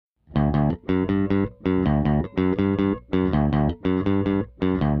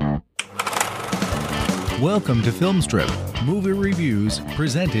Welcome to Film Strip, movie reviews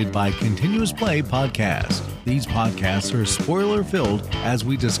presented by Continuous Play Podcast. These podcasts are spoiler-filled as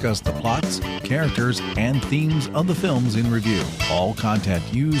we discuss the plots, characters, and themes of the films in review. All content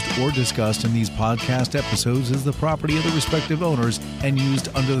used or discussed in these podcast episodes is the property of the respective owners and used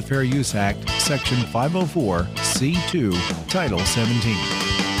under the Fair Use Act, Section 504, C2, Title 17.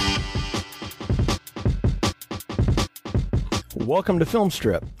 Welcome to Film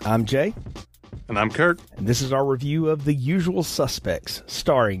Strip. I'm Jay. And I'm Kurt. And this is our review of The Usual Suspects,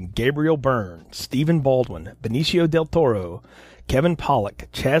 starring Gabriel Byrne, Stephen Baldwin, Benicio del Toro, Kevin Pollak,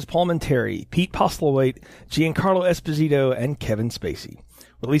 Chaz Palminteri, Pete Postlethwaite, Giancarlo Esposito, and Kevin Spacey.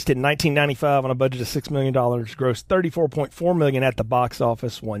 Released in 1995 on a budget of $6 million, grossed $34.4 million at the box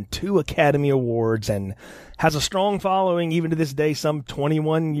office, won 2 Academy Awards, and has a strong following even to this day, some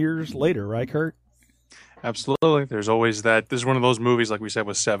 21 years later, right, Kurt? Absolutely. There's always that. This is one of those movies, like we said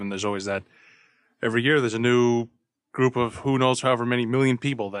with Seven, there's always that. Every year there's a new group of who knows however many million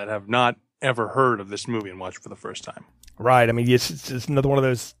people that have not ever heard of this movie and watched for the first time. Right. I mean, it's another one of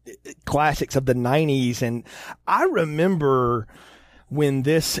those classics of the 90s. And I remember when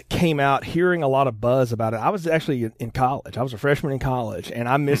this came out, hearing a lot of buzz about it. I was actually in college. I was a freshman in college, and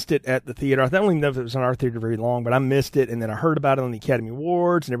I missed it at the theater. I don't even know if it was in our theater very long, but I missed it. And then I heard about it on the Academy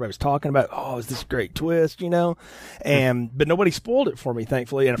Awards, and everybody was talking about, oh, is this a great twist, you know? But nobody spoiled it for me,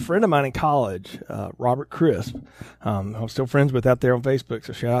 thankfully. And a friend of mine in college, Robert Crisp, I'm still friends with out there on Facebook,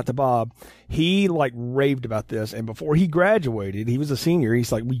 so shout out to Bob. He raved about this, and before he graduated, he was a senior.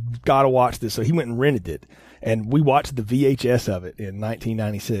 He's like, we got to watch this. So he went and rented it. And we watched the VHS of it in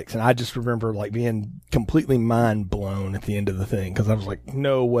 1996. And I just remember being completely mind blown at the end of the thing. Cause I was like,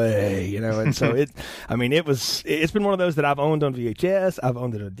 no way, you know? And so it's been one of those that I've owned on VHS. I've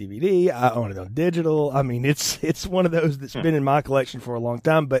owned it on DVD. I own it on digital. I mean, it's one of those that's been in my collection for a long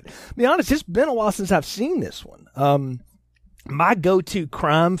time, but to be honest, it's been a while since I've seen this one. My go-to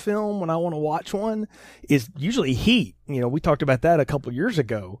crime film when I want to watch one is usually Heat. You know, we talked about that a couple years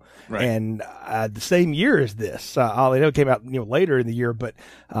ago, right. And the same year as this. I know it came out later in the year, but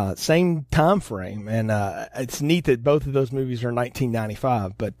same time frame. And it's neat that both of those movies are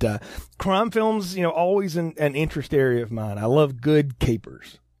 1995. But crime films, always an interest area of mine. I love good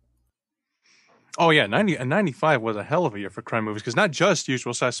capers. Oh yeah, 95 was a hell of a year for crime movies because not just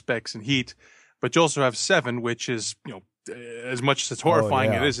Usual Suspects and Heat, but you also have Seven, which is as much as it's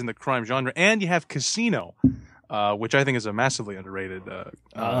horrifying it is in the crime genre, and you have Casino, which I think is a massively underrated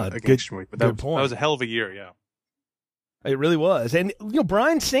gangster movie. But that was a hell of a year, yeah. It really was. And,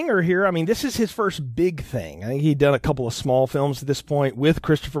 Bryan Singer here, I mean, this is his first big thing. I think he'd done a couple of small films at this point with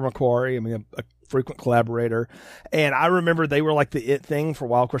Christopher McQuarrie, I mean, a frequent collaborator. And I remember they were like the it thing for a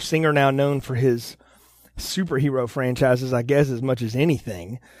while. Of course, Singer now known for his superhero franchises, I guess, as much as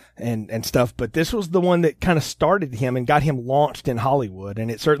anything and stuff. But this was the one that kind of started him and got him launched in Hollywood. And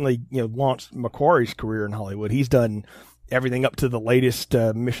it certainly, launched McQuarrie's career in Hollywood. He's done everything up to the latest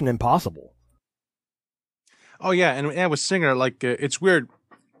Mission Impossible. Oh, yeah. And with Singer, it's weird.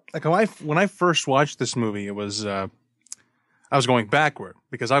 When I first watched this movie, it was, I was going backward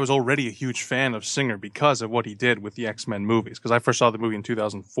because I was already a huge fan of Singer because of what he did with the X-Men movies. Because I first saw the movie in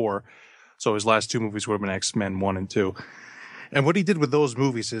 2004. So his last 2 movies would have been X-Men 1 and 2. And what he did with those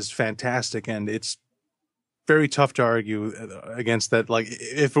movies is fantastic. And it's very tough to argue against that.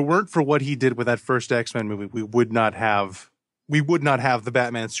 If it weren't for what he did with that first X-Men movie, we would not have the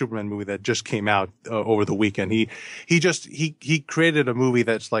Batman Superman movie that just came out over the weekend. He created a movie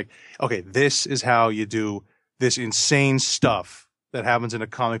that's like, okay, this is how you do this insane stuff that happens in a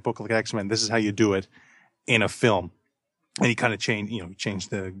comic book like X-Men. This is how you do it in a film. And he kind of changed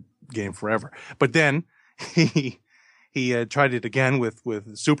the game forever. But then he tried it again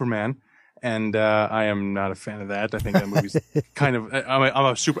with Superman, and I am not a fan of that. I think that movie's kind of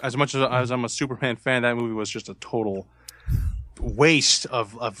as much as I'm a Superman fan, that movie was just a total waste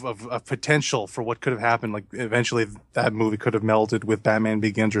of potential for what could have happened. Like eventually that movie could have melded with Batman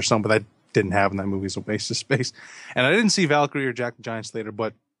Begins or something, but that didn't happen. That movie's a waste of space. And I didn't see Valkyrie or Jack the Giant Slayer,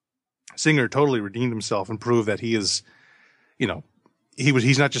 but Singer totally redeemed himself and proved that he is,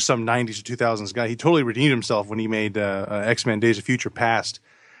 he's not just some 90s or 2000s guy. He totally redeemed himself when he made X-Men Days of Future Past,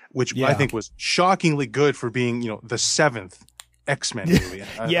 which I think was shockingly good for being, the 7th X-Men movie.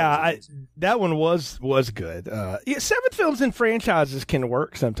 That one was good. Seventh films in franchises can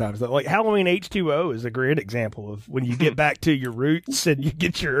work sometimes. Like Halloween H2O is a great example of when you get back to your roots and you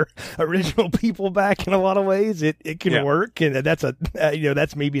get your original people back in a lot of ways. It can work, and that's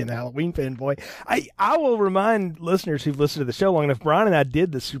that's me being the Halloween fanboy. I will remind listeners who've listened to the show long enough. Brian and I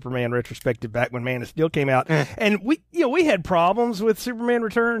did the Superman retrospective back when Man of Steel came out, and we had problems with Superman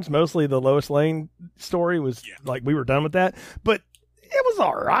Returns. Mostly the Lois Lane story was like we were done with that, but it was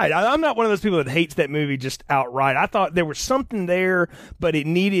all right. I'm not one of those people that hates that movie just outright. I thought there was something there, but it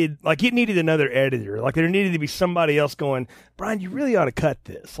needed another editor. Like there needed to be somebody else going, Brian, you really ought to cut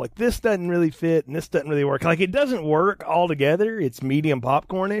this. Like this doesn't really fit and this doesn't really work. Like it doesn't work altogether. It's medium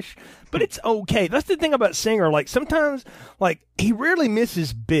popcornish, but it's okay. That's the thing about Singer. Like sometimes, like he rarely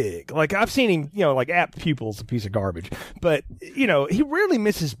misses big. Like I've seen him, like Apt Pupil's a piece of garbage, but he rarely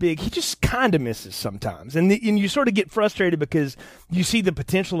misses big. He just kind of misses sometimes, and you sort of get frustrated because you see the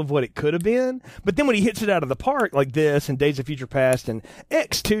potential of what it could have been, but then when he hits it out of the park like this and Days of Future Past and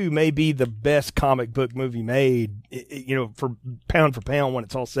X2 may be the best comic book movie made, for pound when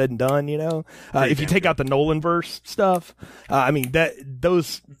it's all said and done, if you take out the Nolanverse stuff,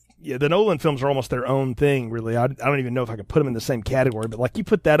 the Nolan films are almost their own thing, really. I don't even know if I could put them in the same category, but like you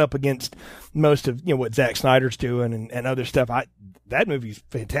put that up against most of what Zack Snyder's doing and other stuff. That movie's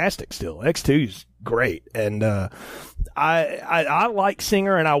fantastic still. X2's great, and I like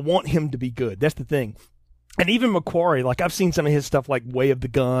Singer, and I want him to be good. That's the thing. And even McQuarrie, like I've seen some of his stuff like Way of the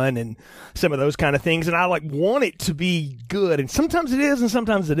Gun and some of those kind of things, and I like want it to be good, and sometimes it is and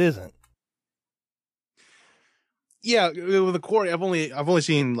sometimes it isn't. Yeah, with McQuarrie, I've only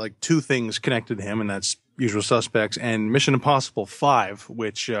seen like two things connected to him, and that's Usual Suspects and Mission Impossible 5,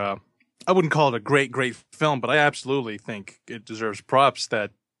 which I wouldn't call it a great film, but I absolutely think it deserves props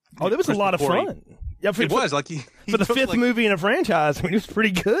that. Oh, there was a lot of fun. Yeah, it was like he for the fifth movie in a franchise. I mean, it was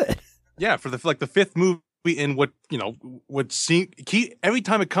pretty good. Yeah, for the fifth movie in what every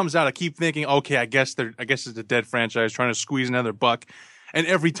time it comes out, I keep thinking, okay, I guess it's a dead franchise trying to squeeze another buck. And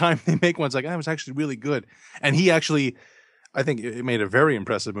every time they make one, it's like, it was actually really good. And he actually, I think it made a very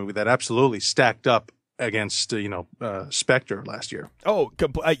impressive movie that absolutely stacked up against, Spectre last year. Oh,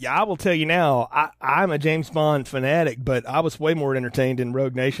 yeah, I will tell you now, I'm a James Bond fanatic, but I was way more entertained in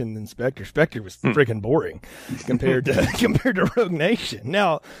Rogue Nation than Spectre. Spectre was freaking boring compared to Rogue Nation.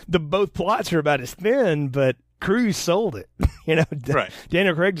 Now, both plots are about as thin, but Cruise sold it. Right.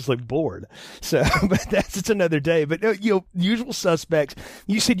 Daniel Craig just looked bored. So, but it's another day. But Usual Suspects.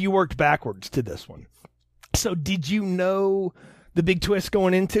 You said you worked backwards to this one. So, did you know the big twist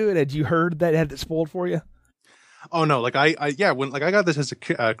going into it? Had you heard that? Had it spoiled for you? Oh no! Like I got this as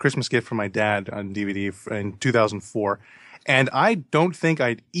a Christmas gift from my dad on DVD in 2004. And I don't think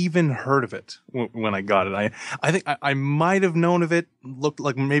I'd even heard of it when I got it. I think I might have known of it. Looked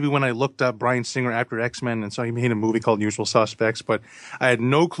like maybe when I looked up Bryan Singer after X-Men and saw he made a movie called Usual Suspects, but I had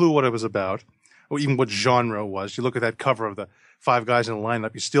no clue what it was about or even what genre it was. You look at that cover of the five guys in the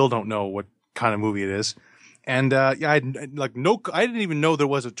lineup, you still don't know what kind of movie it is. And I didn't even know there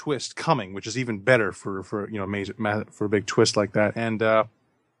was a twist coming, which is even better for a big twist like that. And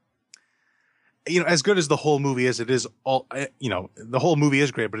as good as the whole movie is, it is all, the whole movie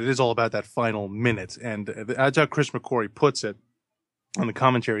is great, but it is all about that final minute. And that's how Chris McQuarrie puts it on the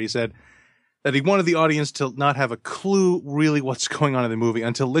commentary. He said that he wanted the audience to not have a clue really what's going on in the movie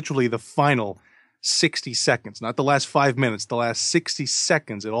until literally the final 60 seconds, not the last 5 minutes, the last 60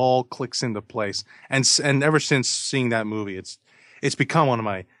 seconds, it all clicks into place. And ever since seeing that movie, it's become one of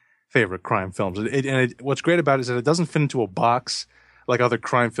my favorite crime films. What's great about it is that it doesn't fit into a box like other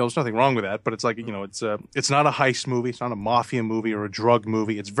crime films. Nothing wrong with that, but it's like, it's not a heist movie. It's not a mafia movie or a drug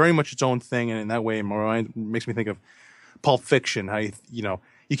movie. It's very much its own thing. And in that way, in my mind, it makes me think of Pulp Fiction. How, you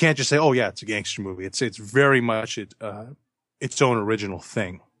can't just say, oh yeah, it's a gangster movie. It's very much its own original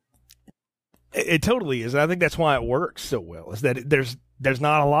thing. It totally is. And I think that's why it works so well, is that there's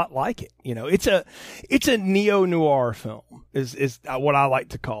not a lot like it. It's a neo-noir film is what I like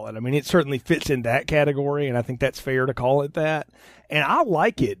to call it. I mean, it certainly fits in that category, and I think that's fair to call it that. And I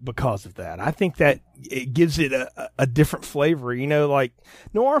like it because of that. I think that it gives it a different flavor. Like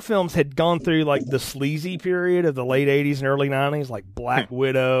noir films had gone through like the sleazy period of the late 80s and early 90s, like Black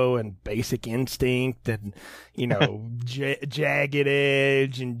Widow and Basic Instinct and, Jagged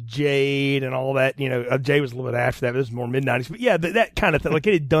Edge and Jade and all that. Jade was a little bit after that, but it was more mid-90s. But yeah, that kind of thing. Like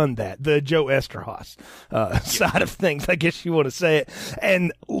it had done that. The Joe Esterhaus side of things, I guess you want to say it.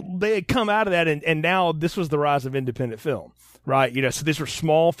 And they had come out of that, and now this was the rise of independent film. Right, so these were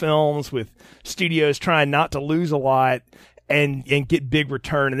small films with studios trying not to lose a lot and get big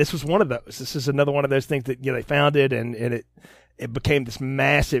return, and this was one of those. This is another one of those things that they found it, and it became this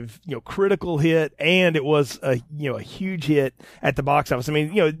massive, critical hit, and it was a huge hit at the box office. I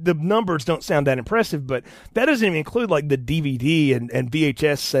mean, the numbers don't sound that impressive, but that doesn't even include like the DVD and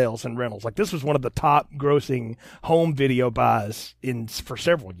VHS sales and rentals. Like this was one of the top grossing home video buys for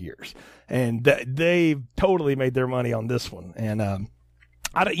several years, and they totally made their money on this one. And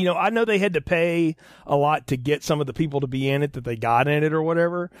I know they had to pay a lot to get some of the people to be in it that they got in it or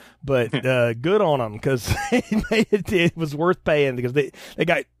whatever, but good on them, because it was worth paying, because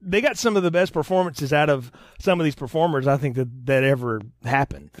they got some of the best performances out of some of these performers I think that ever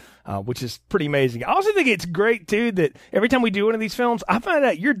happened, which is pretty amazing. I also think it's great too that every time we do one of these films, I find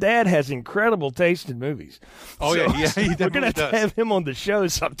out your dad has incredible taste in movies. Oh yeah, he we're gonna have to have him on the show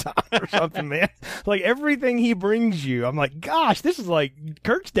sometime or something, man. Like everything he brings you, I'm like, gosh, this is like.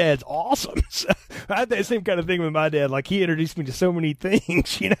 Kirk's dad's awesome. So I had that same kind of thing with my dad. Like he introduced me to so many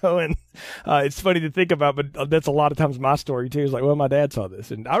things, and it's funny to think about, but that's a lot of times my story too. It's like, well, my dad saw this.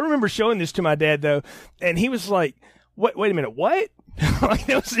 And I remember showing this to my dad though, and he was like, wait a minute, what? Like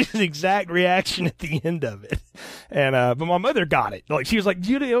that was his exact reaction at the end of it. And, but my mother got it. Like she was like,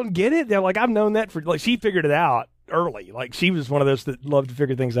 you don't get it? They're like, I've known that for, like, she figured it out early. Like she was one of those that loved to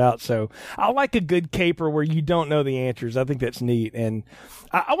figure things out. So I like a good caper where you don't know the answers. I think that's neat. And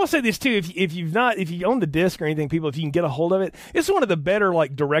I will say this too, if you own the disc or anything, people, if you can get a hold of it, it's one of the better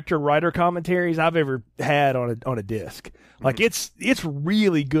like director writer commentaries I've ever had on a disc. Like it's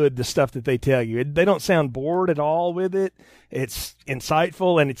really good, the stuff that they tell you. They don't sound bored at all with it. It's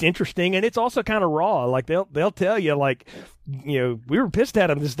insightful and it's interesting, and it's also kind of raw. Like they'll tell you, like, we were pissed at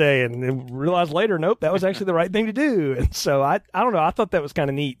them this day, and then realized later, nope, that was actually the right thing to do. And so I don't know, I thought that was kind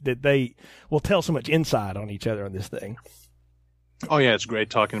of neat that they will tell so much insight on each other on this thing. Oh yeah, it's great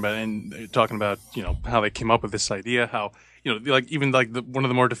talking about how they came up with this idea, how like even like one of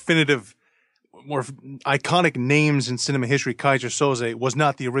the more definitive, more iconic names in cinema history, Keyser Söze, was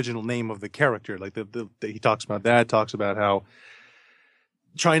not the original name of the character. Like he talks about that, talks about how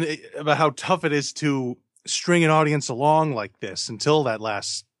how tough it is to string an audience along like this until that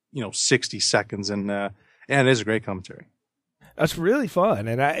last 60 seconds, and it is a great commentary. That's really fun.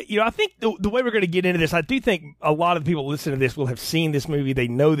 And I think the way we're going to get into this, I do think a lot of the people listening to this will have seen this movie. They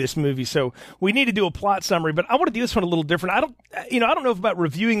know this movie. So we need to do a plot summary, but I want to do this one a little different. I don't know about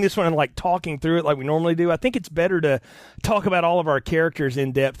reviewing this one and like talking through it like we normally do. I think it's better to talk about all of our characters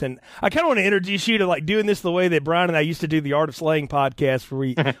in depth. And I kind of want to introduce you to like doing this the way that Brian and I used to do the Art of Slaying podcast,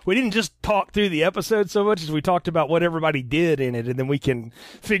 where we didn't just talk through the episode so much as we talked about what everybody did in it. And then we can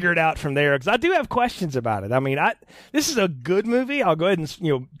figure it out from there. Cause I do have questions about it. I mean, this is a good movie. I'll go ahead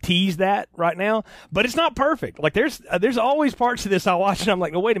and tease that right now, but it's not perfect. Like there's always parts of this I watch and I'm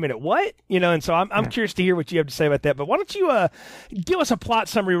like, oh, wait a minute, what? And so I'm curious to hear what you have to say about that. But why don't you give us a plot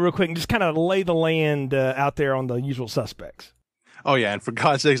summary real quick and just kind of lay the land out there on the usual suspects. Oh yeah, and for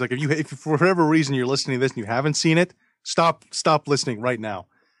God's sakes, like if for whatever reason you're listening to this and you haven't seen it, stop listening right now.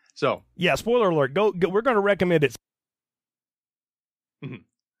 So yeah, spoiler alert. Go. We're going to recommend it. Mm-hmm.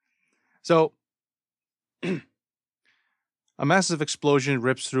 So. A massive explosion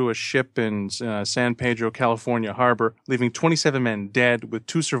rips through a ship in San Pedro, California harbor, leaving 27 men dead, with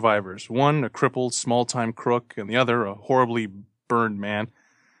 2 survivors, one a crippled small-time crook and the other a horribly burned man.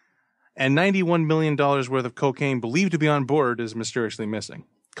 And $91 million worth of cocaine believed to be on board is mysteriously missing.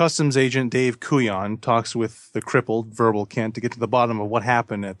 Customs agent Dave Kuyan talks with the crippled, verbal Kent to get to the bottom of what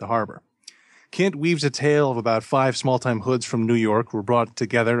happened at the harbor. Kent weaves a tale of about 5 small-time hoods from New York were brought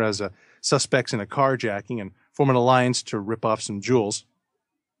together as suspects in a carjacking and form an alliance to rip off some jewels.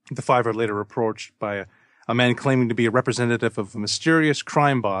 The 5 are later approached by a man claiming to be a representative of a mysterious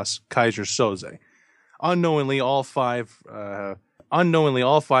crime boss, Keyser Söze. Unknowingly, all five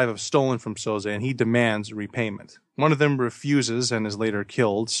have stolen from Söze, and he demands repayment. One of them refuses and is later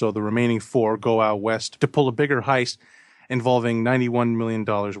killed, so the remaining 4 go out west to pull a bigger heist involving $91 million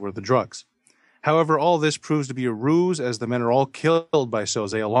worth of drugs. However, all this proves to be a ruse, as the men are all killed by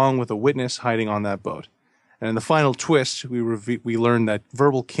Söze, along with a witness hiding on that boat. And in the final twist, we learn that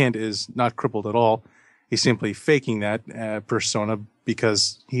Verbal Kent is not crippled at all. He's simply faking that persona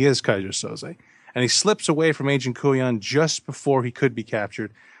because he is Keyser Söze. And he slips away from Agent Kuyan just before he could be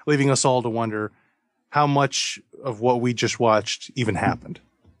captured, leaving us all to wonder how much of what we just watched even happened.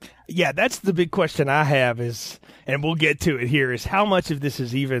 Yeah, that's the big question I have is, and we'll get to it here, is how much of this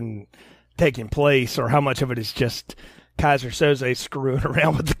is even taking place, or how much of it is just Kaiser Soze screwing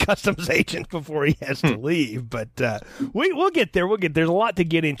around with the customs agent before he has to leave. But we'll get there. There's a lot to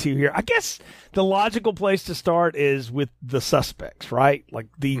get into here. I guess the logical place to start is with the suspects, right? Like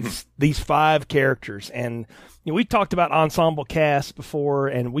these 5 characters. And we talked about ensemble cast before,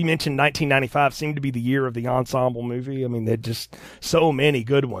 and we mentioned 1995 seemed to be the year of the ensemble movie. I mean, there's just so many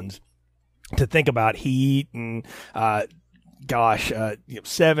good ones to think about. Heat and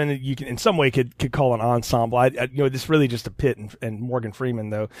Seven, you can in some way could call an ensemble. This really just a Pitt and Morgan Freeman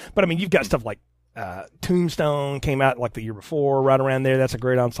though. But I mean, you've got stuff like Tombstone came out like the year before, right around there. That's a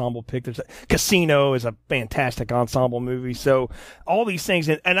great ensemble pick. Casino is a fantastic ensemble movie. So all these things,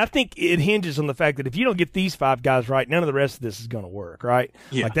 and I think it hinges on the fact that if you don't get these 5 guys right, none of the rest of this is going to work, right?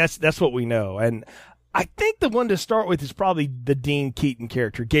 Yeah. Like that's what we know. And I think the one to start with is probably the Dean Keaton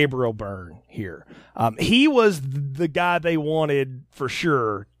character, Gabriel Byrne here. He was the guy they wanted for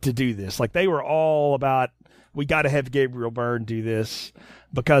sure to do this. Like they were all about, we got to have Gabriel Byrne do this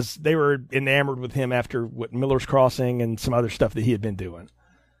because they were enamored with him after Miller's Crossing and some other stuff that he had been doing.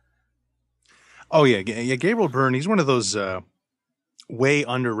 Oh yeah. Gabriel Byrne, he's one of those way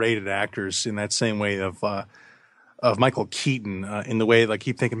underrated actors in that same way of Michael Keaton, in the way, like,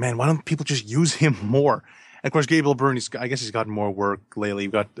 keep thinking, man, why don't people just use him more? And of course, Gabriel Byrne, I guess he's gotten more work lately.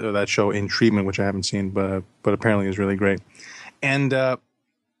 You've got that show In Treatment, which I haven't seen, but apparently is really great. And yeah,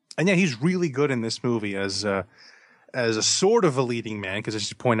 he's really good in this movie as a sort of a leading man, because as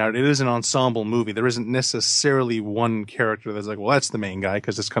you point out, it is an ensemble movie. There isn't necessarily one character that's like, well, that's the main guy,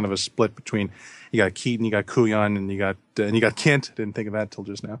 because it's kind of a split between, you got Keaton, you got Kuyan, and you got Kent. Didn't think of that till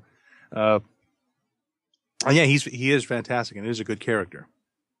just now. And yeah, he is fantastic, and it is a good character.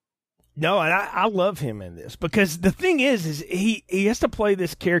 No, and I love him in this because the thing is he has to play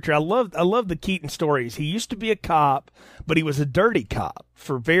this character. I love the Keaton stories. He used to be a cop, but he was a dirty cop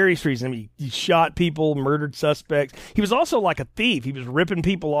for various reasons. I mean, he shot people, murdered suspects. He was also like a thief. He was ripping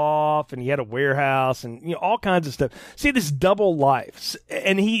people off, and he had a warehouse, and all kinds of stuff. See, this double life,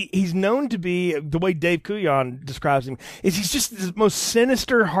 and he's known to be, the way Dave Kuyan describes him, is he's just the most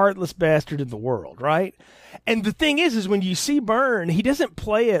sinister, heartless bastard in the world, right? And the thing is when you see Byrne, he doesn't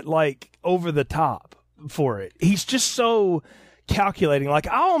play it like over the top for it. He's just so calculating. Like,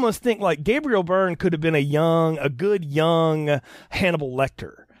 I almost think like Gabriel Byrne could have been a good young Hannibal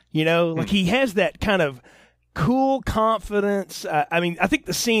Lecter. Like he has that kind of cool confidence. I mean, I think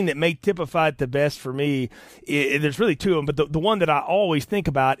the scene that may typify it the best for me, there's really 2 of them, but the one that I always think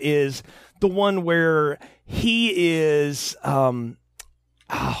about is the one where he is, hold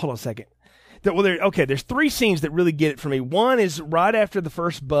on a second. There's 3 scenes that really get it for me. One is right after the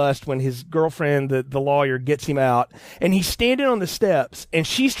first bust when his girlfriend, the lawyer, gets him out, and he's standing on the steps, and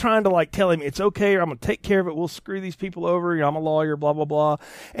she's trying to like tell him it's okay, or I'm gonna take care of it. We'll screw these people over. I'm a lawyer, blah blah blah.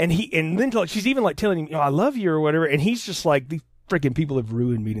 And then she's even like telling him, I love you or whatever, and he's just like, these freaking people have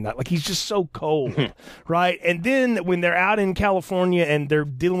ruined me tonight. Like, he's just so cold, right? And then when they're out in California and they're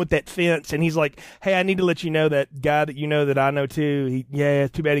dealing with that fence, and he's like, hey, I need to let you know that guy that that I know too.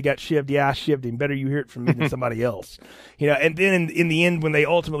 It's too bad he got shivved. Yeah, I shivved him. Better you hear it from me than somebody else. And then in the end, when they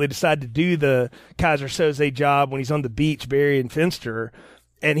ultimately decide to do the Kaiser Soze job, when he's on the beach burying Finster,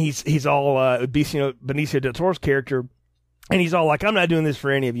 and he's all Benicio del Toro's character, and he's all like, I'm not doing this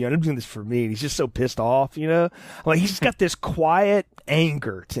for any of you. I'm doing this for me. And he's just so pissed off, Like, he's just got this quiet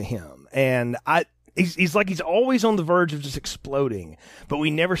anger to him. And he's like, he's always on the verge of just exploding, but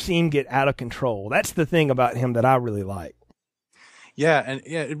we never see him get out of control. That's the thing about him that I really like. Yeah, and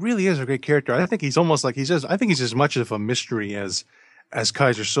yeah, it really is a great character. I think he's almost like I think he's as much of a mystery as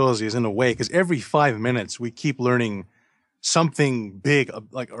Kaiser Soze is in a way, because every 5 minutes we keep learning something big,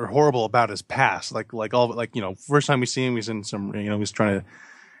 or horrible about his past. First time we see him, he's in some, he's trying to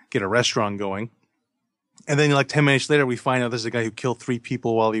get a restaurant going. And then like 10 minutes later, we find out this is a guy who killed 3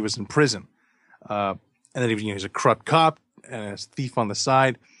 people while he was in prison. And then he's a corrupt cop and a thief on the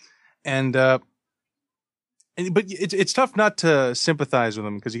side. But it's tough not to sympathize with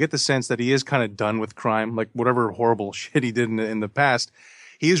him, because you get the sense that he is kind of done with crime, like whatever horrible shit he did in the past.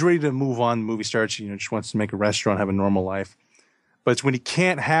 He is ready to move on. The movie starts, just wants to make a restaurant, have a normal life. But it's when he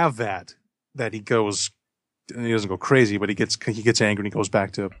can't have that he goes, and he doesn't go crazy, but he gets angry and he goes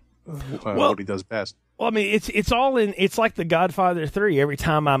back to what he does best. Well, I mean, it's like The Godfather 3. Every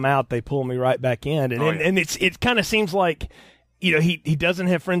time I'm out, they pull me right back in. And it kind of seems like, he doesn't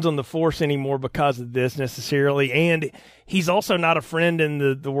have friends on the force anymore because of this necessarily. And he's also not a friend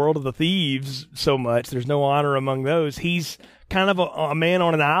in the world of the thieves so much. There's no honor among those. He's kind of a man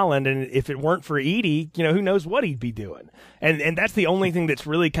on an island, and if it weren't for Edie, who knows what he'd be doing. And that's the only thing that's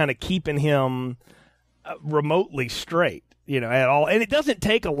really kind of keeping him remotely straight. at all. And it doesn't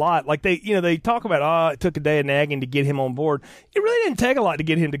take a lot. Like they talk about, it took a day of nagging to get him on board. It really didn't take a lot to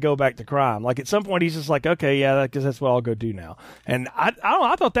get him to go back to crime. Like at some point he's just like, okay, yeah, because that's what I'll go do now. And I don't know,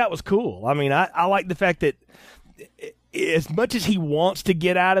 I thought that was cool. I mean, I like the fact that as much as he wants to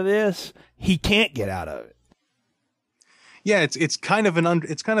get out of this, he can't get out of it. Yeah, it's kind of an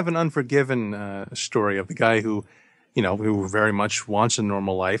Unforgiven story of the guy who, who very much wants a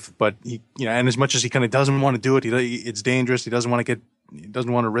normal life, but he, and as much as he kind of doesn't want to do it, it's dangerous. He doesn't want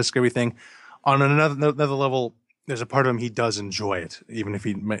to risk everything. On another level, there's a part of him he does enjoy it, even if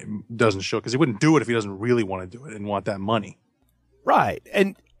he doesn't show, because he wouldn't do it if he doesn't really want to do it and want that money. Right,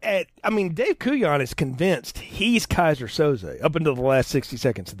 and I mean, Dave Coulion is convinced he's Kaiser Soze up until the last 60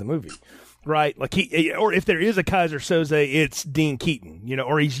 seconds of the movie. Right, like or if there is a Kaiser Soze, it's Dean Keaton,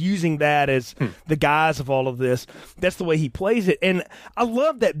 or he's using that as the guise of all of this. That's the way he plays it, and I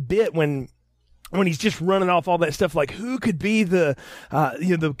love that bit when he's just running off all that stuff, like who could be the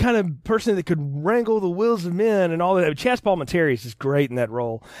the kind of person that could wrangle the wills of men and all that. Chaz Palminteri is just great in that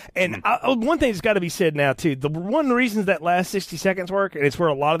role. And one thing that's got to be said now too: one of the reasons that last 60 seconds work, and it's where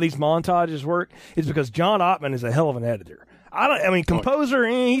a lot of these montages work, is because John Ottman is a hell of an editor. Composer,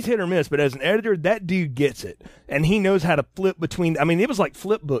 he's hit or miss, but as an editor, that dude gets it. And he knows how to flip between, it was like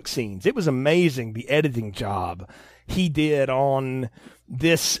flip book scenes. It was amazing, the editing job he did on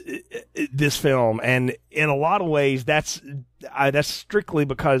this film. And in a lot of ways, that's strictly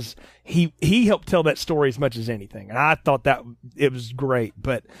because he helped tell that story as much as anything. And I thought that it was great.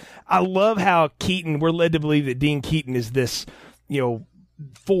 But I love how we're led to believe that Dean Keaton is this,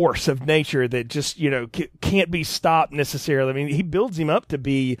 force of nature that just can't be stopped necessarily. I mean, he builds him up to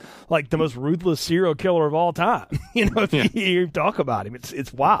be like the most ruthless serial killer of all time. If you talk about him,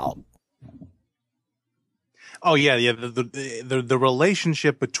 it's wild. Oh yeah. The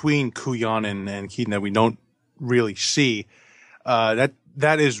relationship between Coulion and Keaton that we don't really see, that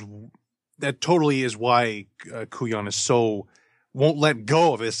totally is why Coulion won't let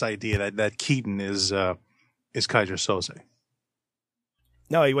go of this idea that Keaton is Kaiser Soze.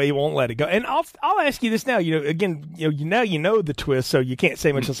 No, he won't let it go. And I'll ask you this now. Again, now you know the twist, so you can't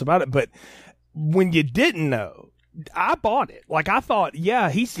say much else about it. But when you didn't know, I bought it. Like I thought, yeah,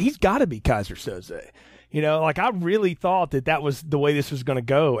 he's got to be Kaiser Soze. Like I really thought that was the way this was going to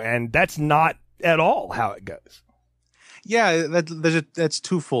go, and that's not at all how it goes. Yeah, that's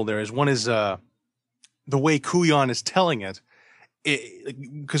twofold. One is the way Coulion is telling it.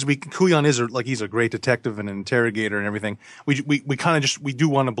 Because Coulion is he's a great detective and interrogator and everything. We kind of we do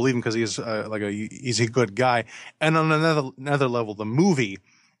want to believe him because he is he's a good guy. And on another level, the movie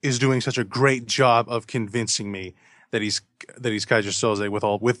is doing such a great job of convincing me that he's Kaiser Soze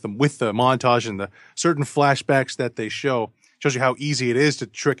with the montage and the certain flashbacks that they shows you how easy it is to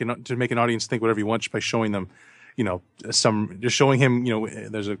trick and to make an audience think whatever you want just by showing them. Just showing him,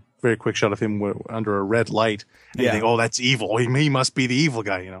 there's a very quick shot of him under a red light, and you think, oh, that's evil. He must be the evil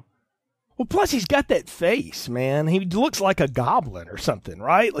guy, Well, plus he's got that face, man. He looks like a goblin or something,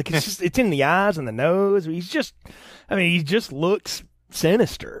 right? Like it's in the eyes and the nose. He just looks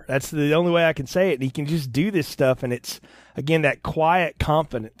sinister. That's the only way I can say it. And he can just do this stuff, and it's again that quiet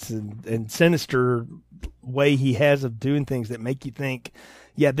confidence and sinister way he has of doing things that make you think,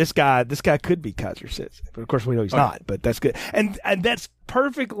 yeah, this guy could be Kaiser Soze. But of course we know he's not, but that's good. And that's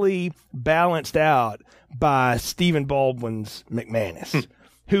perfectly balanced out by Stephen Baldwin's McManus,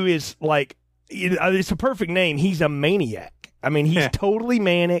 who is like, it's a perfect name. He's a maniac. He's totally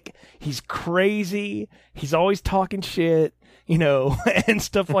manic. He's crazy. He's always talking shit, and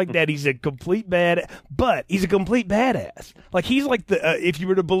stuff like that. He's a complete but he's a complete badass. Like he's like if you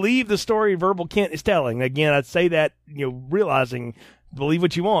were to believe the story Verbal Kint is telling, again, I'd say that, realizing, believe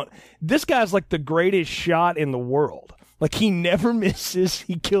what you want. This guy's like the greatest shot in the world. Like he never misses.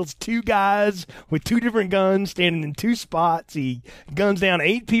 He kills 2 guys with 2 different guns standing in 2 spots. He guns down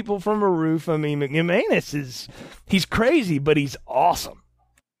 8 people from a roof. McManus he's crazy, but he's awesome.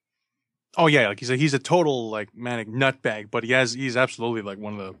 Oh yeah, like he's a total manic nutbag, but he's absolutely like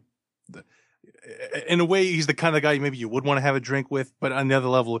one of the in a way he's the kind of guy maybe you would want to have a drink with, but on the other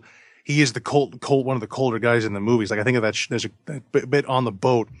level, he is the cold one of the colder guys in the movies. Like I think of that there's a bit on the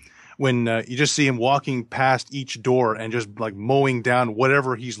boat when you just see him walking past each door and just like mowing down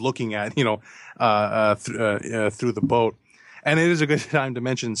whatever he's looking at, through the boat. And it is a good time to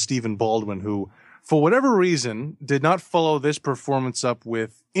mention Stephen Baldwin, who for whatever reason did not follow this performance up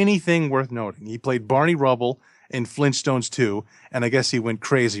with anything worth noting. He played Barney Rubble in Flintstones 2, and I guess he went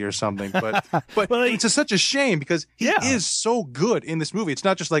crazy or something. But well, it's such a shame because he is so good in this movie. It's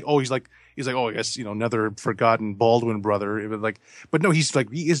not just like, he's like, I guess, another forgotten Baldwin brother. But no, he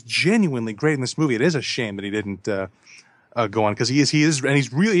is genuinely great in this movie. It is a shame that he didn't go on, because he is and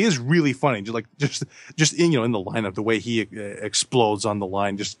he is really funny. Just in, in the lineup, the way he explodes on the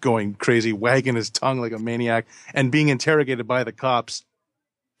line, just going crazy, wagging his tongue like a maniac, and being interrogated by the cops,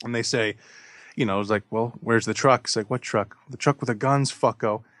 and they say, it's like, well, where's the truck? It's like, what truck? The truck with the guns,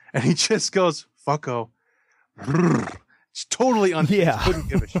 fucko. And he just goes, fucko. It's totally couldn't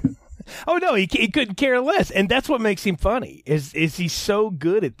give a shit. Oh no, he couldn't care less, and that's what makes him funny. Is he's so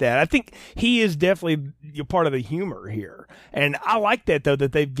good at that? I think he is definitely part of the humor here, and I like that though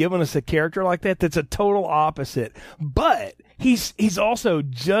that they've given us a character like that that's a total opposite, but he's also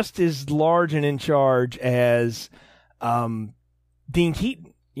just as large and in charge as Dean Keaton.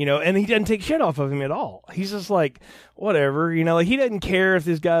 And he doesn't take shit off of him at all. He's just like, whatever, like he doesn't care if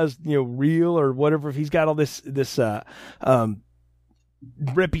this guy's, real or whatever, if he's got all this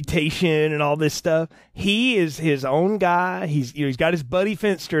reputation and all this stuff. He is his own guy. He's got his buddy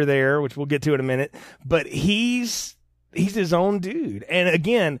Finster there, which we'll get to in a minute, but he's his own dude. And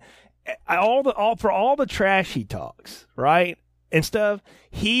again, for all the trash he talks, right, and stuff,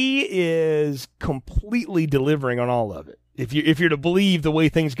 he is completely delivering on all of it. If you're to believe the way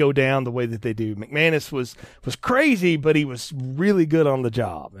things go down the way that they do. McManus was crazy, but he was really good on the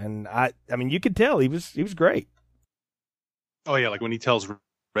job. And I mean you could tell he was great. Oh yeah, like when he tells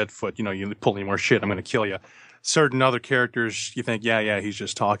Redfoot, you pull any more shit, I'm going to kill you. Certain other characters, you think, yeah, he's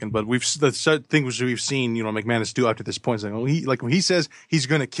just talking. But the things we've seen, McManus do up to this point, like when he says he's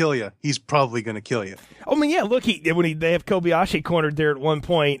going to kill you, he's probably going to kill you. I mean, yeah, look, they have Kobayashi cornered there at one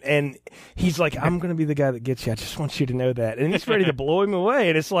point, and he's like, I'm going to be the guy that gets you. I just want you to know that. And he's ready to blow him away.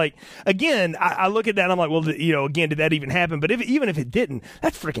 And it's like, again, I look at that, and I'm like, well, again, did that even happen? But even if it didn't,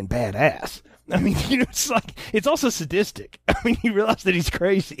 that's freaking badass. I mean, it's like, it's also sadistic. I mean, he realized that he's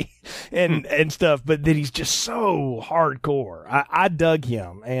crazy and stuff, but that he's just so hardcore. I dug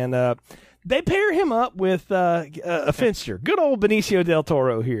him. And they pair him up with a Finster, good old Benicio del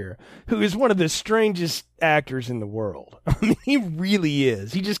Toro here, who is one of the strangest actors in the world. I mean, he really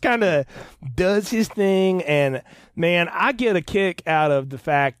is. He just kind of does his thing. And, man, I get a kick out of the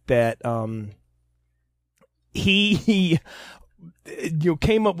fact that he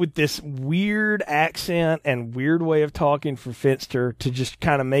came up with this weird accent and weird way of talking for Finster to just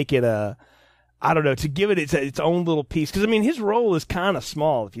kind of make it to give it its own little piece. Because, I mean, his role is kind of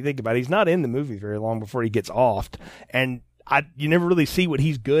small, if you think about it. He's not in the movie very long before he gets offed. And you never really see what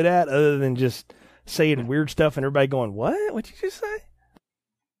he's good at other than just saying weird stuff and everybody going, what? What'd you just say?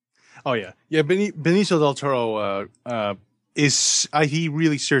 Oh, yeah. Yeah, Benicio del Toro he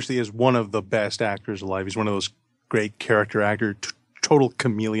really seriously is one of the best actors alive. He's one of those great character actor, total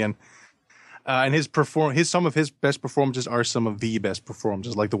chameleon. And some of his best performances are some of the best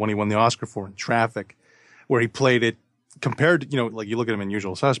performances, like the one he won the Oscar for in Traffic, where he played it compared to, like you look at him in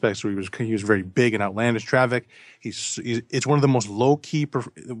Usual Suspects, where he was very big and outlandish. Traffic, it's one of the most low key,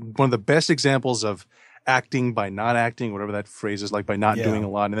 one of the best examples of acting by not acting, whatever that phrase is, like by not doing a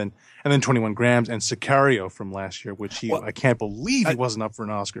lot. And then 21 Grams and Sicario from last year, which I can't believe he wasn't up for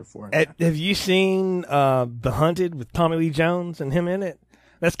an Oscar for. Have you seen The Hunted with Tommy Lee Jones and him in it?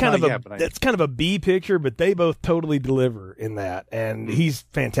 That's kind of a B picture, but they both totally deliver in that, and he's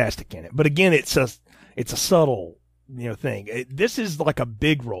fantastic in it. But again, it's a subtle thing. This is like a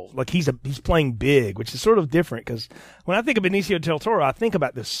big role, like he's playing big, which is sort of different because when I think of Benicio del Toro, I think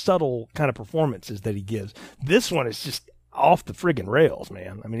about the subtle kind of performances that he gives. This one is just off the friggin' rails,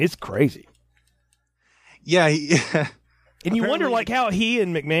 man. I mean, it's crazy. Yeah. And you wonder like how he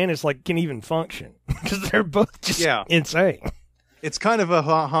and McManus like can even function because they're both just insane. It's kind of a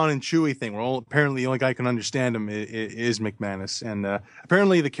Han and Chewie thing where apparently the only guy who can understand him is McManus. And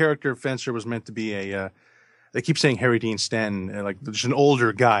apparently the character of Fencer was meant to be they keep saying Harry Dean Stanton, like just an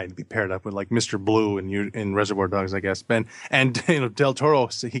older guy to be paired up with like Mr. Blue in Reservoir Dogs, I guess. And Del Toro,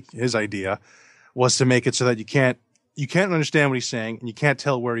 his idea was to make it so that you can't understand what he's saying and you can't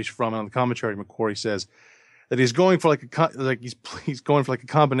tell where he's from. And on the commentary, McQuarrie says that he's going for he's going for like a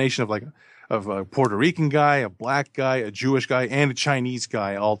combination of a Puerto Rican guy, a black guy, a Jewish guy, and a Chinese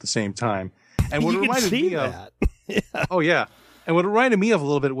guy all at the same time. And what you it reminded me that. of, oh yeah, and what it reminded me of a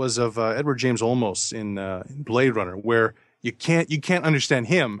little bit was of Edward James Olmos in Blade Runner, where you can't understand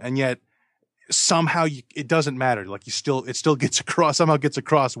him, and yet somehow it doesn't matter. Like it still gets across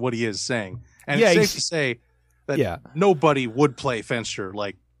what he is saying, and it's safe to say that nobody would play Fencer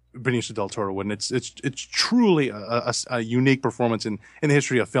like Benicio del Toro wouldn't. It's truly a unique performance in the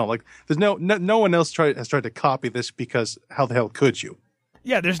history of film. Like there's no one else has tried to copy this because how the hell could you?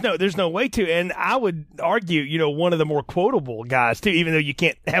 Yeah, there's no way to, and I would argue, one of the more quotable guys too, even though you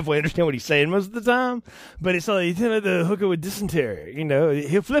can't halfway understand what he's saying most of the time. But it's like the hooker with dysentery,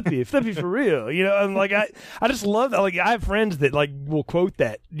 he'll flip you for real, And like I just love that. Like I have friends that like will quote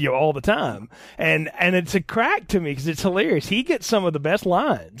that, all the time, and it's a crack to me because it's hilarious. He gets some of the best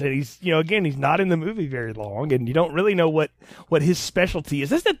lines, and he's again he's not in the movie very long, and you don't really know what his specialty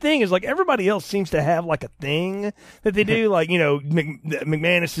is. That's the thing is like everybody else seems to have like a thing that they do, like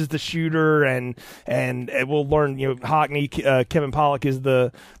McManus is the shooter, and we'll learn, Hockney, Kevin Pollak is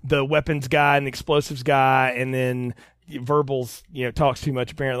the weapons guy and the explosives guy, and then Verbals, talks too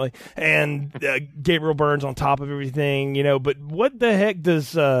much apparently, and Gabriel Byrne's on top of everything, But what the heck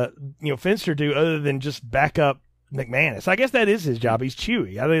does Finster do other than just back up McManus? I guess that is his job. He's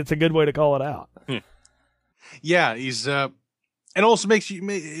Chewie. I think it's a good way to call it out. Yeah, he's. And also makes you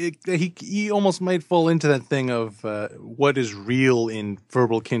he almost might fall into that thing of what is real in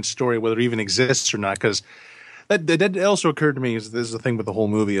Verbal Kint's story, whether it even exists or not. Because that also occurred to me. This is the thing with the whole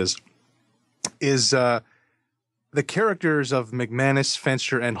movie is the characters of McManus,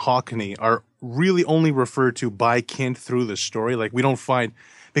 Fenster, and Hockney are really only referred to by Kint through the story. Like we don't find,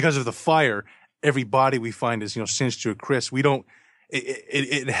 because of the fire, every body we find is singed to a crisp. We don't.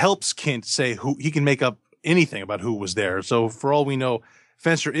 It helps Kint say who he can make up anything about who was there. So for all we know,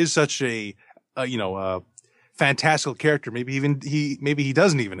 Fenster is such a fantastical character. Maybe he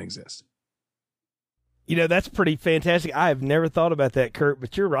doesn't even exist. That's pretty fantastic. I have never thought about that, Kurt,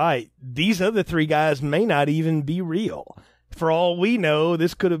 but you're right. These other three guys may not even be real. For all we know,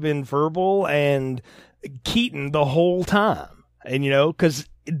 this could have been Verbal and Keaton the whole time. And, because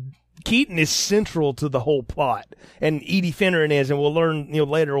Keaton is central to the whole plot, and Edie Finneran is, and we'll learn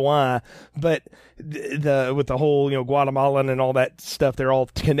later why. But with the whole Guatemalan and all that stuff, they're all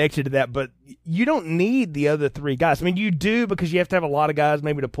connected to that. But you don't need the other three guys. I mean, you do, because you have to have a lot of guys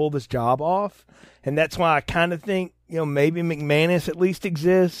maybe to pull this job off, and that's why I kind of think maybe McManus at least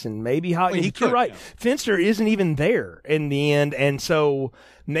exists, and maybe how you're right. Yeah. Finster isn't even there in the end, and so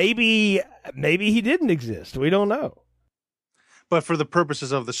maybe he didn't exist. We don't know. But for the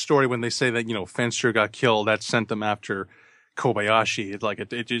purposes of the story, when they say that Fenster got killed, that sent them after Kobayashi.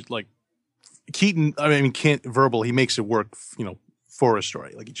 It just like Keaton. I mean, Kint Verbal. He makes it work. For a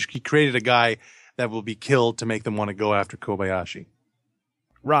story. Like he created a guy that will be killed to make them want to go after Kobayashi.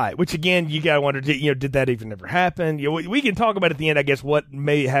 Right, which again, you gotta wonder, did that even ever happen? We can talk about at the end, I guess, what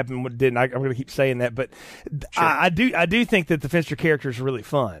may happen, what didn't. I'm going to keep saying that, but sure. I do think that the Finster character is really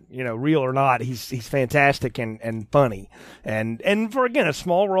fun. Real or not, he's fantastic and funny, and for again a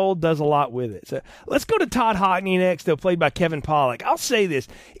small role does a lot with it. So let's go to Todd Hockney next, though, played by Kevin Pollak. I'll say this: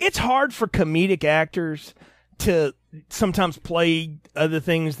 it's hard for comedic actors to sometimes play other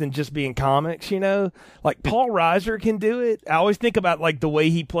things than just being comics, like Paul Reiser can do it. I always think about like the way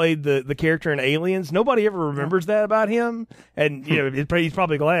he played the character in Aliens. Nobody ever remembers that about him. And, he's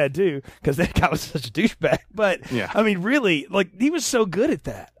probably glad too, because that guy was such a douchebag. But yeah. I mean, really, like he was so good at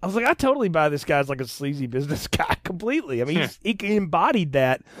that. I was like, I totally buy this guy's like a sleazy business guy completely. I mean, he embodied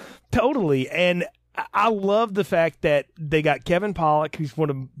that totally. And I love the fact that they got Kevin Pollak, who's one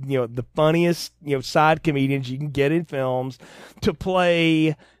of the funniest side comedians you can get in films, to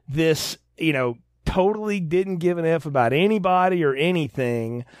play this totally didn't give an F about anybody or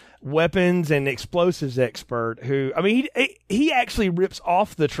anything, weapons and explosives expert who, I mean, he actually rips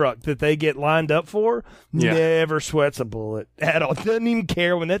off the truck that they get lined up for, never sweats a bullet at all, doesn't even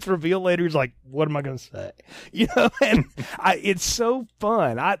care. When that's revealed later, he's like, what am I going to say? And it's so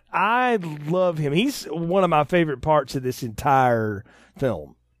fun. I love him. He's one of my favorite parts of this entire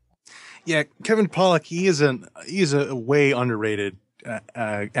film. Yeah, Kevin Pollak, he is a way underrated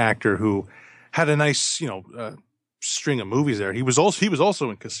actor who had a nice, string of movies there. He was also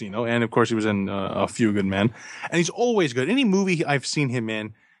in Casino, and of course he was in A Few Good Men, and he's always good. Any movie I've seen him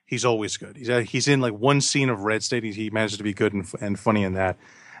in, he's always good. He's in like one scene of Red State. He manages to be good and funny in that,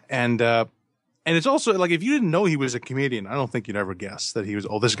 and it's also like if you didn't know he was a comedian, I don't think you'd ever guess that he was.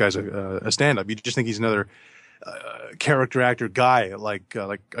 Oh, this guy's a stand-up. You just think he's another character actor guy, like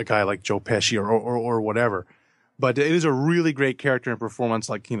a guy like Joe Pesci or whatever. But it is a really great character and performance.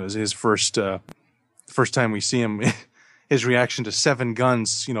 Like his first time we see him, his reaction to Seven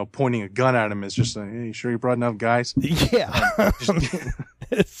Guns, pointing a gun at him is just like, hey, you sure you brought enough guys? Yeah.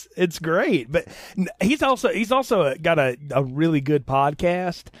 It's great. But he's also got a really good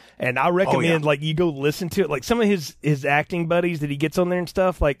podcast, and I recommend like you go listen to it. Like some of his acting buddies that he gets on there and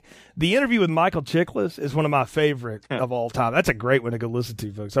stuff. Like the interview with Michael Chiklis is one of my favorite of all time. That's a great one to go listen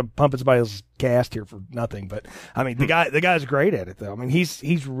to, folks. I'm pumping somebody else's cast here for nothing, but I mean the guy's great at it though. I mean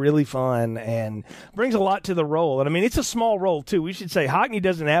he's really fun and brings a lot to the role. And I mean it's a small role too. We should say Hockney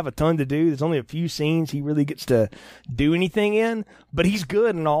doesn't have a ton to do. There's only a few scenes he really gets to do anything in, but he's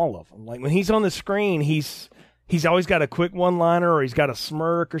good in all of them. Like when he's on the screen, he's always got a quick one-liner or he's got a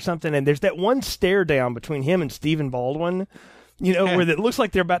smirk or something. And there's that one stare down between him and Stephen Baldwin, you know, where it looks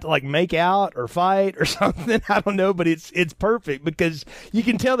like they're about to like make out or fight or something. I don't know, but it's perfect because you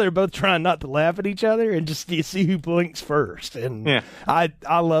can tell they're both trying not to laugh at each other and just you see who blinks first. And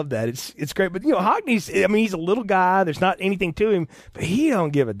I love that. It's great. But you know, Hockney's, I mean, he's a little guy. There's not anything to him, but he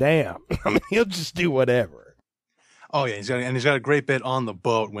don't give a damn. I mean, he'll just do whatever. Oh yeah, he's got a great bit on the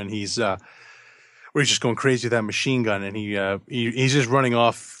boat when he's where he's just going crazy with that machine gun, and he's just running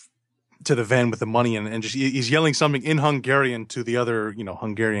off to the van with the money, and just he's yelling something in Hungarian to the other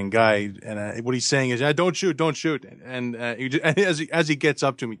Hungarian guy, and what he's saying is don't shoot, and as he gets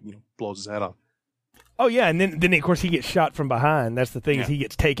up to him, he blows his head off. Oh yeah, and then of course he gets shot from behind. That's the thing is he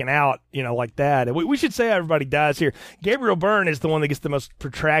gets taken out, like that. And we should say how everybody dies here. Gabriel Byrne is the one that gets the most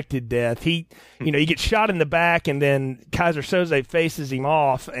protracted death. He he gets shot in the back, and then Kaiser Soze faces him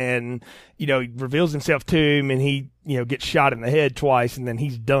off, and he reveals himself to him, and he gets shot in the head twice, and then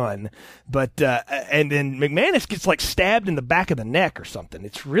he's done. But and then McManus gets like stabbed in the back of the neck or something.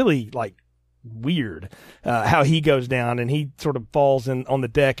 It's really like weird how he goes down, and he sort of falls on the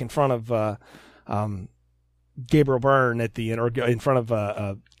deck in front of Gabriel Byrne at the end, or in front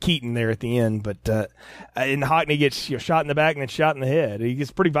of Keaton there at the end. But and Hockney gets shot in the back and then shot in the head. He gets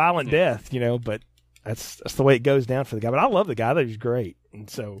pretty violent death, but that's the way it goes down for the guy. But I love the guy. He's great. And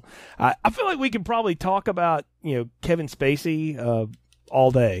so I feel like we could probably talk about Kevin Spacey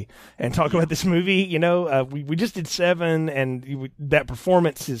all day and talk about this movie. We just did Seven, and that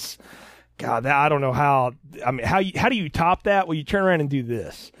performance is, God, I don't know how. I mean, how do you top that? Well, you turn around and do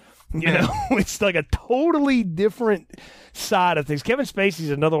this. It's like a totally different side of things. Kevin Spacey's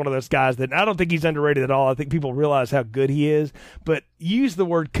another one of those guys that I don't think he's underrated at all. I think people realize how good he is. But you used the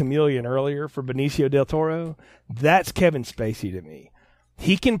word chameleon earlier for Benicio del Toro. That's Kevin Spacey to me.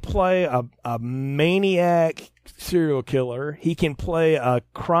 He can play a maniac serial killer. He can play a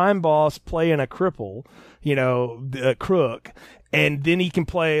crime boss playing a cripple, a crook. And then he can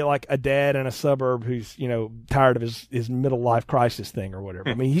play like a dad in a suburb who's, tired of his middle life crisis thing or whatever.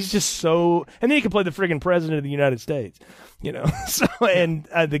 I mean, he's just so, and then he can play the friggin' president of the United States, so, and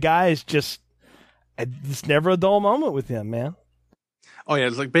the guy is just, it's never a dull moment with him, man. Oh yeah.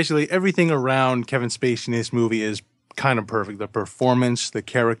 It's like basically everything around Kevin Spacey in this movie is kind of perfect. The performance, the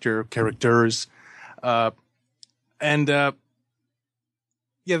characters,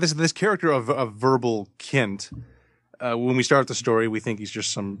 this character of Verbal Kint. When we start the story, we think he's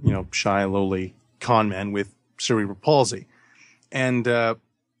just some, shy, lowly con man with cerebral palsy. And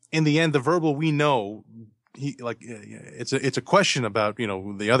in the end, the Verbal, we know, it's a question about,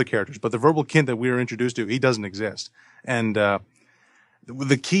 the other characters. But the Verbal Kint that we were introduced to, he doesn't exist. And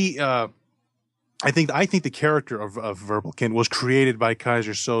the key, I think the character of Verbal Kint was created by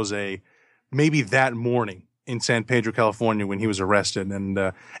Kaiser Soze maybe that morning in San Pedro, California, when he was arrested, and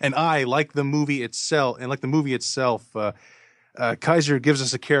I like the movie itself, Kaiser gives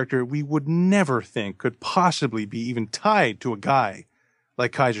us a character we would never think could possibly be even tied to a guy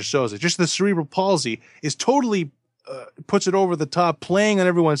like Kaiser Soze. Just the cerebral palsy is totally puts it over the top, playing on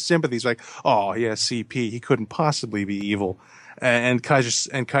everyone's sympathies. Like, oh yeah, CP, he couldn't possibly be evil, and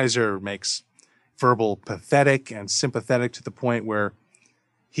Kaiser makes Verbal pathetic and sympathetic to the point where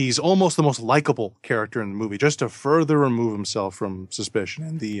he's almost the most likable character in the movie, just to further remove himself from suspicion.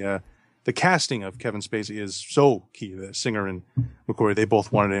 And the casting of Kevin Spacey is so key. The Singer and McQuarrie, they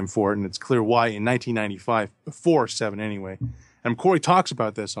both wanted him for it, and it's clear why in 1995, before Seven anyway. And McQuarrie talks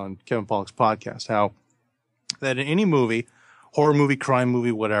about this on Kevin Pollak's podcast, how that in any movie, horror movie, crime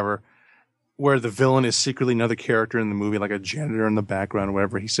movie, whatever, where the villain is secretly another character in the movie, like a janitor in the background or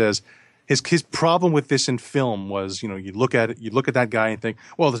whatever, he says, His problem with this in film was, you look at that guy and think,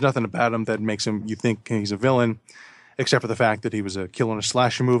 well, there's nothing about him that makes him, you think he's a villain, except for the fact that he was a killer in a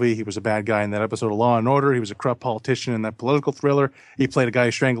slasher movie. He was a bad guy in that episode of Law and Order. He was a corrupt politician in that political thriller. He played a guy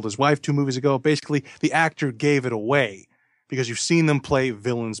who strangled his wife 2 movies ago. Basically, the actor gave it away because you've seen them play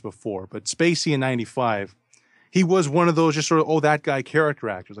villains before. But Spacey in 95, he was one of those just sort of, that guy character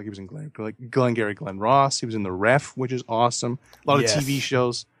actors. Like he was in Glengarry Glen Ross. He was in The Ref, which is awesome. A lot of TV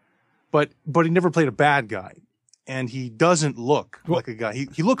shows. But he never played a bad guy. and he doesn't look like a guy.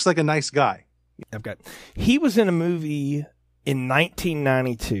 He looks like a nice guy. He was in a movie in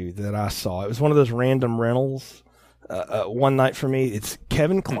 1992 that I saw. It was one of those random rentals. One night for me. It's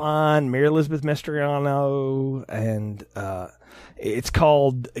Kevin Kline, Mary Elizabeth Mastriano, and it's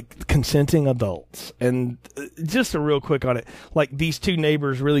called Consenting Adults. And just a real quick on it, like these two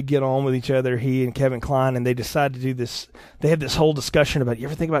neighbors really get on with each other, he and Kevin Kline, and they decide to do this. They have this whole discussion about, you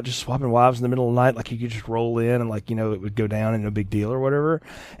ever think about just swapping wives in the middle of the night? Like you could just roll in and like, you know, it would go down and no big deal or whatever.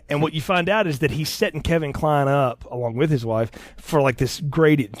 And what you find out is that he's setting Kevin Kline up along with his wife for like this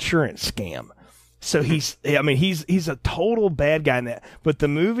great insurance scam. So he's a total bad guy in that. But the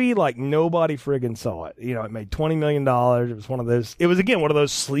movie, like, nobody friggin' saw it. You know, it made $20 million. It was one of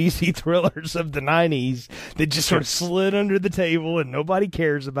those sleazy thrillers of the 90s that just sort of slid under the table and nobody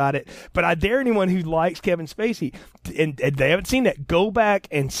cares about it. But I dare anyone who likes Kevin Spacey, and they haven't seen that, go back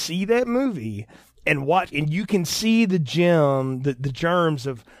and see that movie and watch, and you can see the germs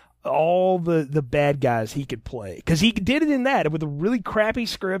of all the bad guys he could play, because he did it in that with a really crappy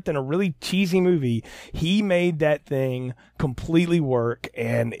script and a really cheesy movie. He made that thing completely work,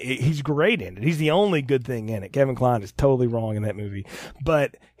 and he's great in it. He's the only good thing in it. Kevin Kline is totally wrong in that movie,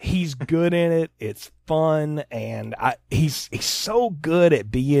 but he's good in it. It's fun, and he's so good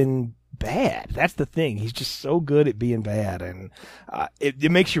at being bad. That's the thing. He's just so good at being bad, and it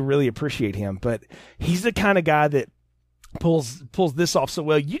makes you really appreciate him. But he's the kind of guy that pulls this off so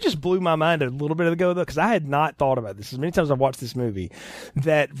well. You just blew my mind a little bit ago, though, because I had not thought about this as many times I've watched this movie,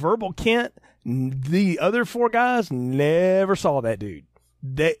 that Verbal Kint, the other four guys, never saw that dude.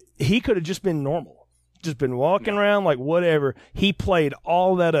 That he could have just been normal, just been walking around like whatever. He played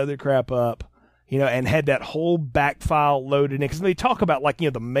all that other crap up, you know, and had that whole back file loaded in. Because they talk about, like, you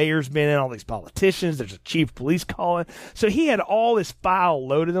know, the mayor's been in, all these politicians, there's a chief of police calling. So he had all this file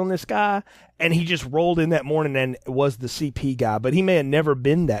loaded on this guy, and he just rolled in that morning and was the CP guy. But he may have never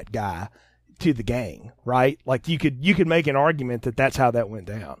been that guy to the gang, right? Like, you could make an argument that that's how that went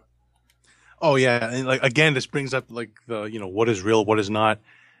down. Oh, yeah. And, like, again, this brings up, like, the, you know, what is real, what is not.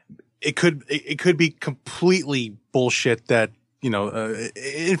 It could be completely bullshit that, you know,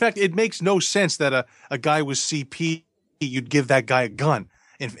 in fact, it makes no sense that a guy with CP, you'd give that guy a gun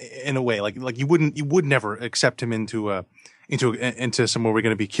in a way. Like you would never accept him into somewhere we're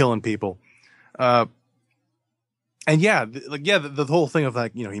going to be killing people. And yeah, the whole thing of,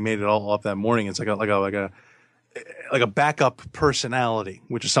 like, you know, he made it all up that morning. It's like a backup personality,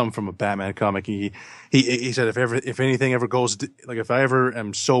 which is something from a Batman comic. He said, if anything ever goes, like, if I ever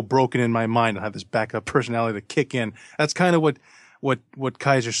am so broken in my mind, I'll have this backup personality to kick in. That's kind of what Verbal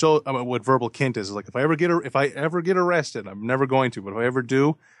Kint is. Like, if I ever get arrested, I'm never going to, but if I ever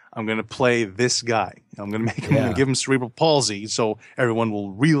do, I'm going to play this guy. I'm going to give him cerebral palsy. So everyone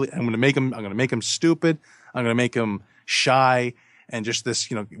will I'm going to make him stupid. I'm going to make him shy and just this,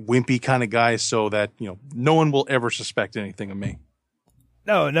 you know, wimpy kind of guy, so that, you know, no one will ever suspect anything of me.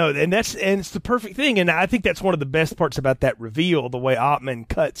 No, and it's the perfect thing, and I think that's one of the best parts about that reveal, the way Ottman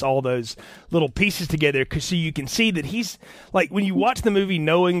cuts all those little pieces together, because so you can see that he's, like, when you watch the movie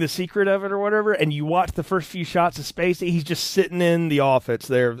knowing the secret of it or whatever, and you watch the first few shots of Spacey, he's just sitting in the office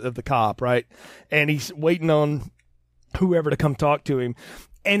there of the cop, right? And he's waiting on whoever to come talk to him.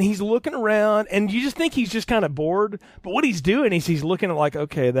 And he's looking around, and you just think he's just kind of bored. But what he's doing is he's looking at, like,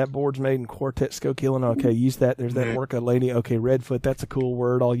 okay, that board's made in Quartet Skokillen. Okay, use that. There's that Orca lady. Okay, Redfoot, that's a cool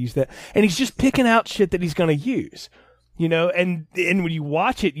word. I'll use that. And he's just picking out shit that he's going to use, you know? And when you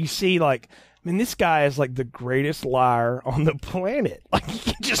watch it, you see, like, I mean, this guy is, like, the greatest liar on the planet. Like,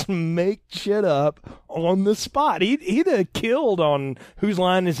 he can just make shit up on the spot. He'd have killed on Whose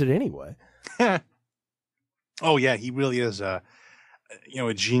Line Is It Anyway? Oh, yeah, he really is you know,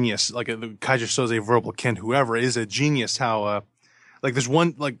 a genius, like the Kaiser Soze, Verbal Kint, whoever is a genius. How, like, there's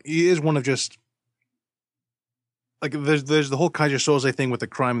one, like, he is one of just, like, there's the whole Kaiser Soze thing with the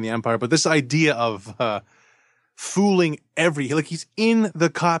crime and the empire, but this idea of fooling like, he's in the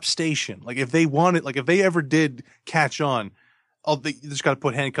cop station. Like, if they ever did catch on, they just got to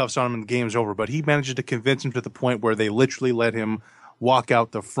put handcuffs on him and the game's over. But he manages to convince him to the point where they literally let him walk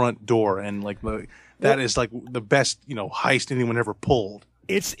out the front door, and, like, that is, like, the best, you know, heist anyone ever pulled.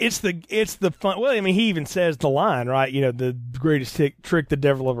 It's the fun. Well, I mean, he even says the line, right? You know, the greatest trick the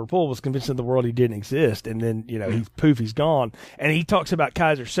devil ever pulled was convincing the world he didn't exist, and then, you know, he's gone. And he talks about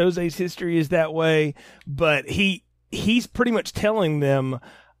Kaiser Soze's history is that way, but he's pretty much telling them,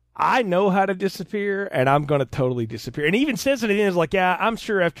 I know how to disappear, and I'm going to totally disappear. And he even says it at the end, is like, yeah, I'm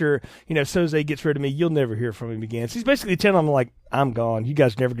sure after, you know, Soze gets rid of me, you'll never hear from him again. So he's basically telling them, like, I'm gone. You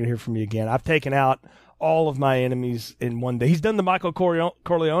guys are never going to hear from me again. I've taken out all of my enemies in one day. He's done the Michael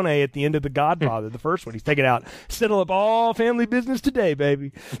Corleone at the end of The Godfather, the first one. He's taken out, settle up all family business today,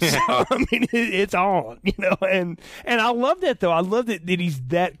 baby. So, I mean, it's on, and I love that, though. I love that he's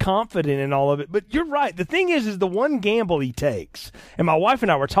that confident in all of it. But you're right. The thing is the one gamble he takes, and my wife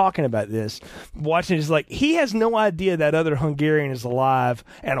and I were talking about this, watching it, is like, he has no idea that other Hungarian is alive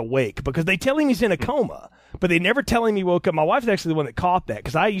and awake because they tell him he's in a coma. But they never tell him he woke up. My wife's actually the one that caught that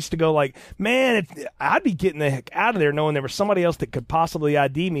because I used to go like, man, I'd be getting the heck out of there knowing there was somebody else that could possibly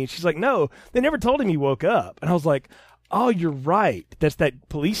ID me. And she's like, no, they never told him he woke up. And I was like, oh, you're right. That's that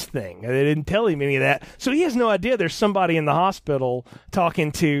police thing. They didn't tell him any of that. So he has no idea there's somebody in the hospital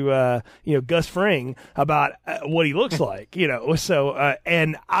talking to, Gus Fring about what he looks like, So,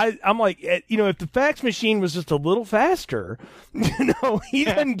 and I'm like, if the fax machine was just a little faster, he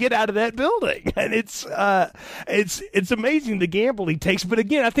doesn't get out of that building. And it's amazing the gamble he takes. But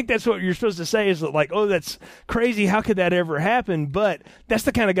again, I think that's what you're supposed to say is that, like, oh, that's crazy. How could that ever happen? But that's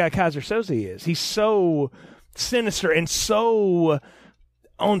the kind of guy Keyser Söze is. He's so sinister and so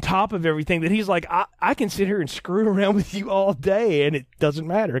on top of everything that he's like, I can sit here and screw around with you all day and it doesn't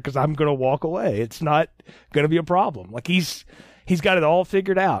matter because I'm going to walk away. It's not going to be a problem. Like he's got it all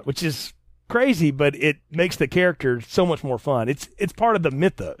figured out, which is crazy, but it makes the character so much more fun. It's part of the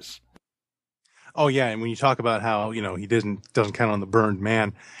mythos. Oh yeah, and when you talk about how he doesn't count on the burned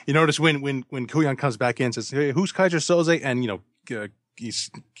man, you notice when Kuyan comes back in and says, "Hey, who's Keyser Söze?" and he's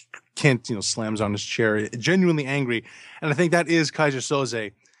Kent, slams on his chair, genuinely angry. And I think that is Keyser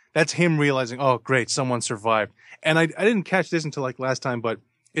Söze. That's him realizing, oh, great, someone survived. And I didn't catch this until like last time, but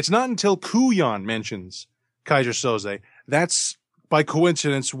it's not until Kuyan mentions Keyser Söze. That's by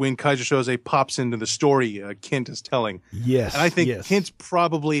coincidence when Keyser Söze pops into the story Kent is telling. Yes. And I think Kent's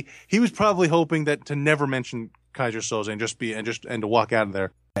he was probably hoping that to never mention Keyser Söze and to walk out of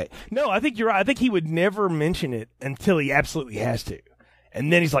there. No, I think you're right. I think he would never mention it until he absolutely has to.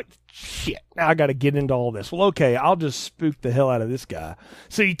 And then he's like, shit, now I got to get into all this. Well, okay, I'll just spook the hell out of this guy.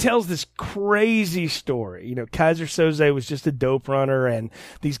 So he tells this crazy story. Keyser Söze was just a dope runner, and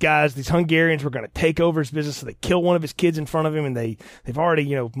these Hungarians were going to take over his business, so they kill one of his kids in front of him, and they've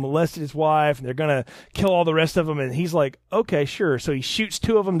already, molested his wife, and they're going to kill all the rest of them. And he's like, okay, sure. So he shoots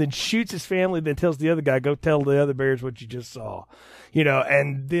two of them, then shoots his family, then tells the other guy, go tell the other bears what you just saw.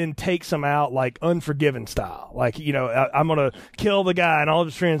 And then takes them out like Unforgiven style. Like, I'm going to kill the guy and all of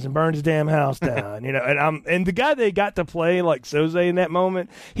his friends and burn his damn house down, and the guy they got to play like Söze in that moment,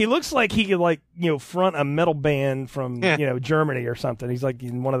 he looks like he could front a metal band from, Germany or something. He's like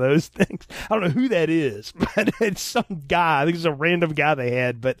in one of those things. I don't know who that is, but it's some guy. I think it's a random guy they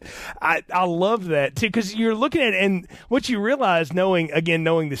had, but I love that too, because you're looking at it and what you realize knowing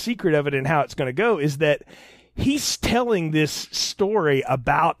the secret of it and how it's going to go is that he's telling this story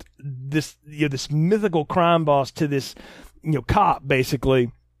about this, this mythical crime boss to this, cop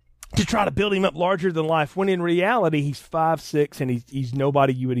basically to try to build him up larger than life. When in reality, he's 5'6" and he's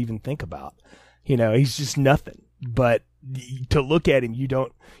nobody you would even think about. He's just nothing. But to look at him, you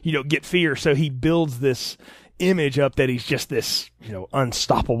don't get fear. So he builds this image up that he's just this,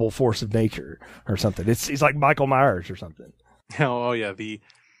 unstoppable force of nature or something. He's like Michael Myers or something. Oh yeah, the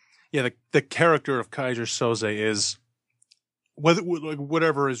character of Keyser Söze is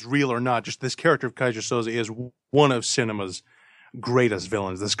whatever is real or not. Just this character of Keyser Söze is one of cinema's greatest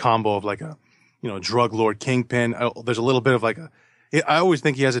villains. This combo of like a drug lord kingpin. There's a little bit of like I always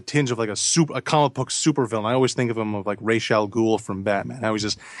think he has a tinge of like a comic book supervillain. I always think of him of like Ra's al Ghul from Batman. How he's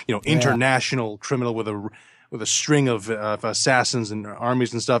just international criminal with a string of assassins and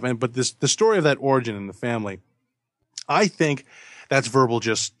armies and stuff. But the story of that origin in the family, I think that's Verbal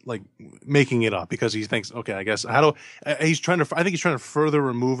just like making it up because he thinks, okay, I guess I think he's trying to further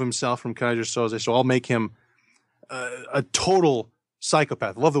remove himself from Keyser Söze. So I'll make him a total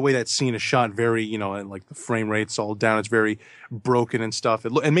psychopath. I love the way that scene is shot. Very, and like the frame rate's all down. It's very broken and stuff.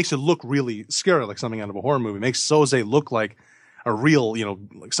 It makes it look really scary, like something out of a horror movie. It makes Söze look like a real,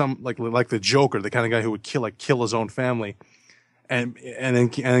 like the Joker, the kind of guy who would kill his own family, and then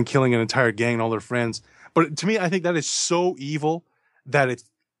killing an entire gang and all their friends. But to me, I think that is so evil that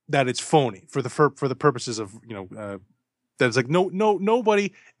it's phony for the purposes of that it's like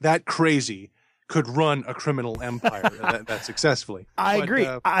nobody that crazy could run a criminal empire that successfully. I agree.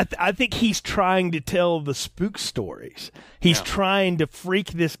 I think he's trying to tell the spook stories. He's trying to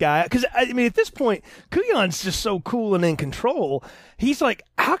freak this guy because I mean at this point Kuyan's just so cool and in control. He's like,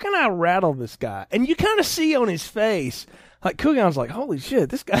 how can I rattle this guy? And you kind of see on his face. Like, Kuyan's like, holy shit,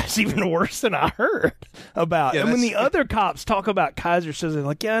 this guy's even worse than I heard about. Yeah, and when the other cops talk about Keyser Söze,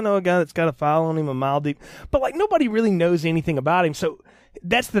 like, yeah, I know a guy that's got a file on him a mile deep. But, like, nobody really knows anything about him. So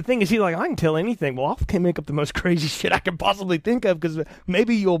that's the thing, is he's like, I can tell anything. Well, I can make up the most crazy shit I can possibly think of, because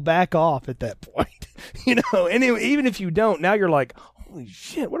maybe you'll back off at that point. And even if you don't, now you're like, holy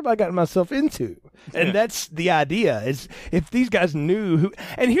shit, what have I gotten myself into? And that's the idea, is if these guys knew who.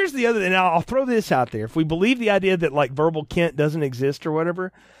 And here's the other, and I'll throw this out there. If we believe the idea that like Verbal Kint doesn't exist or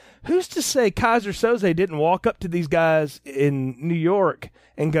whatever, who's to say Kaiser Soze didn't walk up to these guys in New York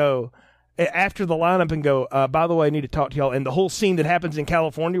and go, after the lineup, and go, by the way, I need to talk to y'all. And the whole scene that happens in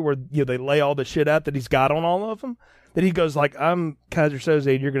California where they lay all the shit out that he's got on all of them, that he goes like, I'm Kaiser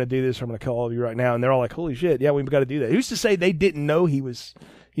Soze, and you're going to do this, or I'm going to kill all of you right now. And they're all like, holy shit, yeah, we've got to do that. Who's to say they didn't know he was,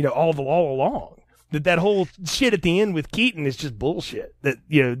 all along? That whole shit at the end with Keaton is just bullshit. That,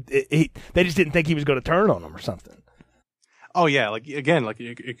 they just didn't think he was going to turn on them or something. Oh yeah, like again, like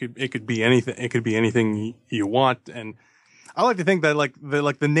it could be anything. It could be anything you want, and I like to think that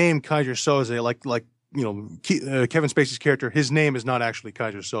the name Kaiser Soze, Kevin Spacey's character, his name is not actually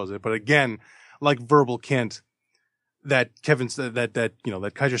Kaiser Soze, but again, like Verbal Kint, that Kaiser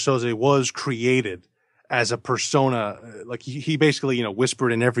Soze was created as a persona. Like he basically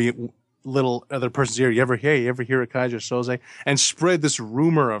whispered in every little other person's ear, you ever hear of Kaiser Soze, and spread this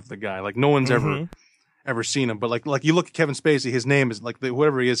rumor of the guy. Like no one's ever seen him, but like you look at Kevin Spacey, his name is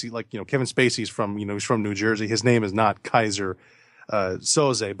whoever he is. Kevin Spacey's from he's from New Jersey. His name is not Kaiser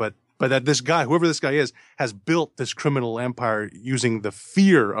Soze, but that this guy, whoever this guy is, has built this criminal empire using the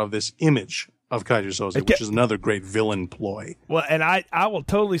fear of this image of Kaiser Soze, which is another great villain ploy. Well, and I will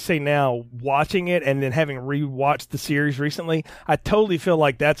totally say now, watching it and then having rewatched the series recently, I totally feel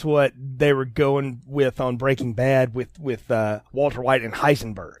like that's what they were going with on Breaking Bad with Walter White and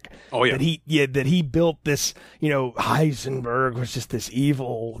Heisenberg. Oh yeah, that he built this. Heisenberg was just this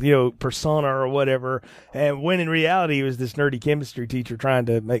evil persona or whatever, and when in reality he was this nerdy chemistry teacher trying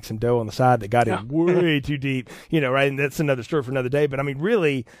to make some dough on the side that got him way too deep. Right, and that's another story for another day. But I mean,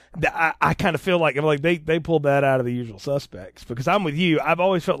 really, I kind of feel like they pulled that out of The Usual Suspects, because I'm with you. I've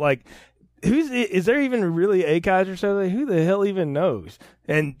always felt like, is there even really a Kaiser Soze? Who the hell even knows?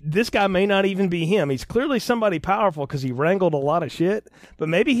 And this guy may not even be him. He's clearly somebody powerful because he wrangled a lot of shit, but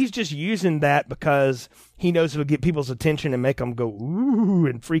maybe he's just using that because he knows it'll get people's attention and make them go ooh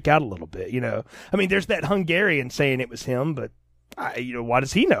and freak out a little bit. I mean, there's that Hungarian saying it was him, but why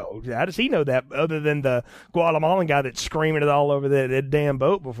does he know? How does he know that, other than the Guatemalan guy that's screaming it all over that damn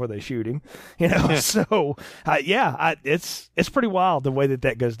boat before they shoot him? So it's pretty wild the way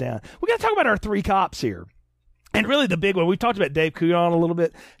that goes down. We got to talk about our three cops here. And really the big one, we talked about Dave Coulion a little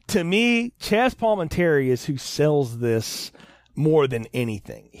bit. To me, Chaz Palminteri is who sells this more than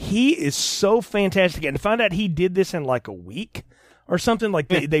anything. He is so fantastic. And to find out he did this in like a week or something, like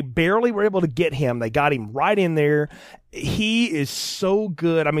they barely were able to get him. They got him right in there. He is so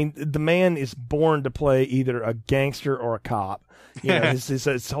good. I mean, the man is born to play either a gangster or a cop.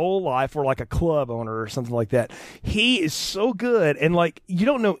 His whole life, or like a club owner or something like that. He is so good. And like, you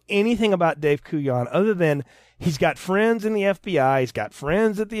don't know anything about Dave Coulion other than he's got friends in the FBI. He's got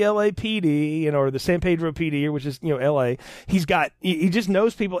friends at the LAPD, or the San Pedro PD, which is, LA. He just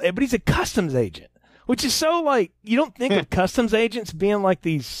knows people, but he's a customs agent. Which is so, like, you don't think of customs agents being like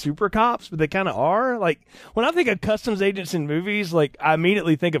these super cops, but they kind of are. Like, when I think of customs agents in movies, like, I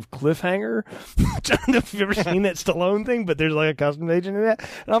immediately think of Cliffhanger. I don't know if you've ever seen that Stallone thing, but there's like a customs agent in that.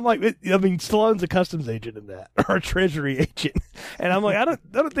 And I'm like, Stallone's a customs agent in that, or a treasury agent. And I'm like, I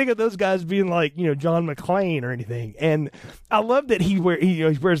don't think of those guys being like, John McClane or anything. And I love that he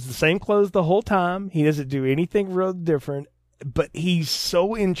wears the same clothes the whole time. He doesn't do anything real different. But he's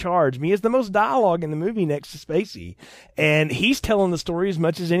so in charge. I mean, he has the most dialogue in the movie next to Spacey, and he's telling the story as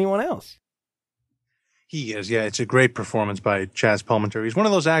much as anyone else. He is, yeah. It's a great performance by Chaz Palminteri. He's one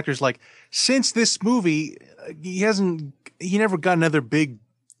of those actors, like, since this movie, he never got another big,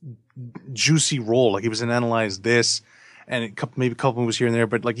 juicy role. Like, he was in Analyze This, and maybe a couple movies here and there,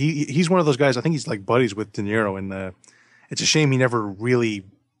 but, like, he's one of those guys, I think he's, like, buddies with De Niro, and it's a shame he never really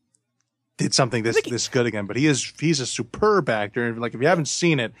did something this good again, but he's a superb actor. Like, if you haven't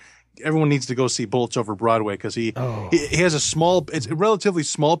seen it, everyone needs to go see Bullets Over Broadway, because he has it's a relatively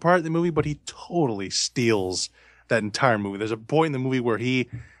small part of the movie, but he totally steals that entire movie. There's a point in the movie where he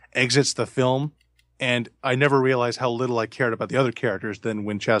exits the film, and I never realized how little I cared about the other characters than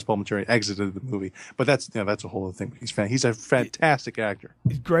when Chaz Palminteri exited the movie. But that's a whole other thing. He's a fantastic actor.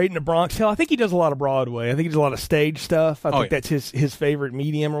 He's great in The Bronx Tale. I think he does a lot of Broadway. I think he does a lot of stage stuff. I think that's his favorite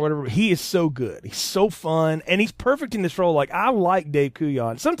medium or whatever. He is so good. He's so fun, and he's perfect in this role. Like, I like Dave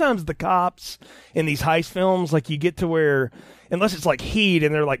Coulion. Sometimes the cops in these heist films, like, you get to where unless it's like Heat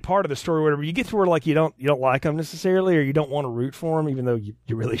and they're like part of the story or whatever, you get to where like you don't like them necessarily, or you don't want to root for them, even though you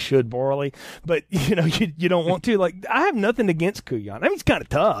really should morally, but you don't want to. Like, I have nothing against Kujan. I mean, he's kind of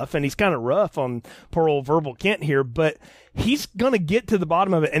tough and he's kind of rough on poor old Verbal Kint here, but he's going to get to the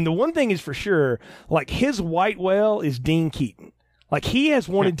bottom of it. And the one thing is for sure, like, his white whale is Dean Keaton. Like, he has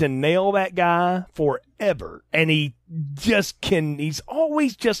wanted to nail that guy forever, and he just he's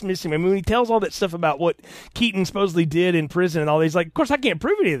always just missing him. I mean, when he tells all that stuff about what Keaton supposedly did in prison and all that, he's like, of course, I can't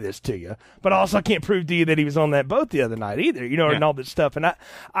prove any of this to you, but also I can't prove to you that he was on that boat the other night either, and all that stuff. And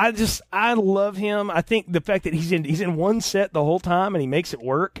I love him. I think the fact that he's in one set the whole time and he makes it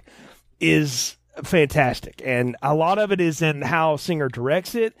work is fantastic, and a lot of it is in how Singer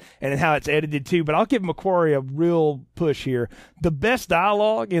directs it and in how it's edited too. But I'll give McQuarrie a real push here. The best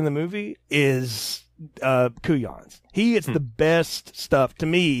dialogue in the movie is Kujan's. He gets the best stuff to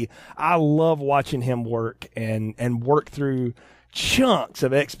me. I love watching him work and work through chunks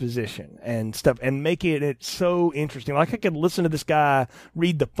of exposition and stuff and making it so interesting. Like, I could listen to this guy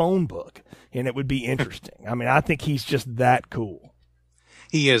read the phone book and it would be interesting. I mean, I think he's just that cool.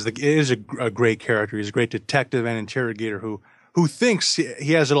 He is a great character. He's a great detective and interrogator who thinks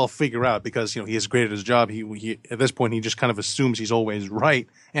he has it all figured out because, he is great at his job. He at this point, he just kind of assumes he's always right.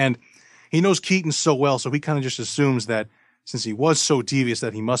 And he knows Keaton so well, so he kind of just assumes that since he was so devious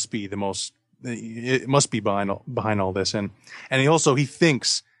that he must be it must be behind all this. And he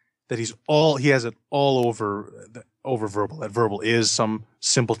thinks that he has it all over Verbal, that Verbal is some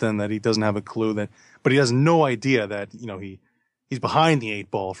simpleton, that he doesn't have a clue, but he has no idea that, he's behind the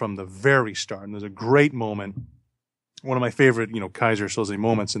 8 ball from the very start. And there's a great moment. One of my favorite, Kaiser Soze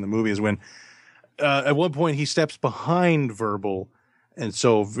moments in the movie is when, at one point he steps behind Verbal. And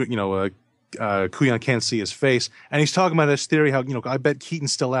so, Kujan can't see his face. And he's talking about this theory, how, I bet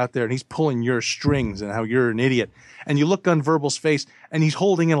Keaton's still out there and he's pulling your strings and how you're an idiot. And you look on Verbal's face and he's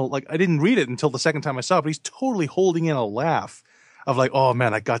holding in I didn't read it until the second time I saw it, but he's totally holding in a laugh of like, oh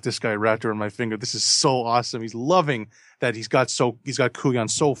man, I got this guy wrapped around my finger. This is so awesome. He's loving that he's got Kujan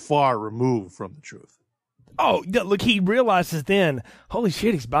so far removed from the truth. Oh, look, he realizes then, holy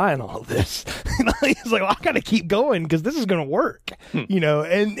shit, he's buying all of this. He's like, well, I got to keep going because this is going to work, and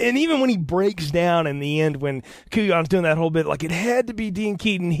even when he breaks down in the end, when Kujan's doing that whole bit, like, it had to be Dean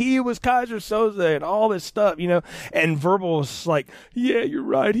Keaton. He was Kaiser Soze and all this stuff, and Verbal's like, yeah, you're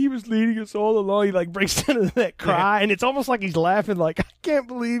right. He was leading us all along. He like breaks down into that cry, and it's almost like he's laughing, like, I can't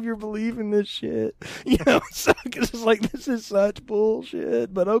believe you're believing this shit, so it's like, this is such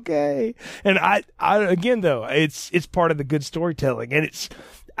bullshit, but okay. And I again, though, it's part of the good storytelling, and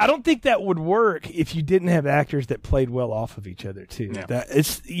I don't think that would work if you didn't have actors that played well off of each other too. Yeah.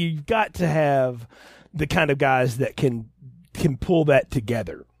 You've got to have the kind of guys that can pull that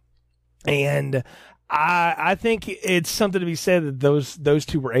together, and I think it's something to be said that those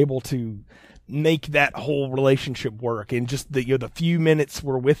two were able to make that whole relationship work. And just the few minutes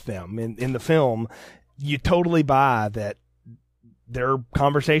we're with them in the film, you totally buy that their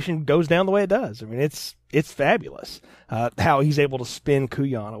conversation goes down the way it does. I mean, it's fabulous how he's able to spin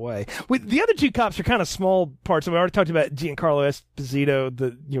Kujan away. The other two cops are kind of small parts. We already talked about Giancarlo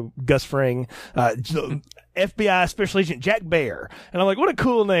Esposito, Gus Fring, FBI Special Agent Jack Baer, and I'm like, what a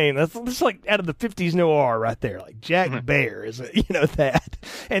cool name! That's like out of the '50s noir right there. Like Jack Baer is that,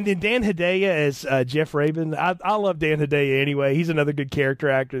 and then Dan Hedaya as Jeff Rabin. I love Dan Hedaya anyway. He's another good character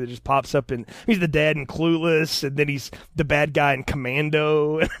actor that just pops up, and he's the dad in Clueless, and then he's the bad guy in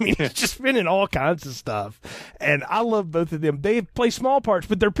Commando. I mean, he's just been in all kinds of stuff, and I love both of them. They play small parts,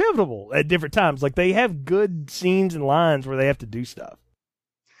 but they're pivotal at different times. Like, they have good scenes and lines where they have to do stuff.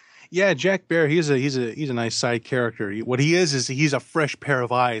 Yeah, Jack Baer, he's a nice side character. What he is he's a fresh pair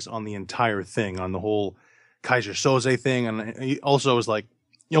of eyes on the entire thing, on the whole Kaiser Soze thing, and he also is like,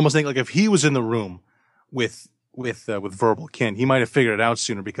 you almost think like if he was in the room with Verbal Kint, he might have figured it out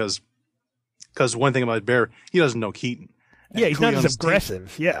sooner because one thing about Baer, he doesn't know Keaton. Yeah, he's not as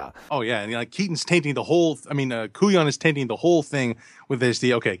aggressive. Yeah. Oh yeah, and Keaton's tainting the whole. Kujan is tainting the whole thing with this.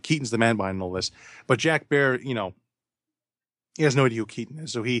 Keaton's the man behind all this, but Jack Baer, he has no idea who Keaton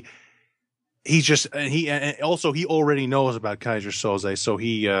is, so he already knows about Kaiser Soze, so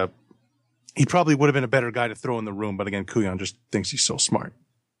he probably would have been a better guy to throw in the room. But again, Kujan just thinks he's so smart.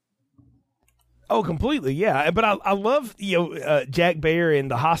 Oh, completely, yeah. But I love Jack Baer in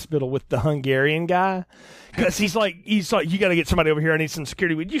the hospital with the Hungarian guy, because he's like, you got to get somebody over here. I need some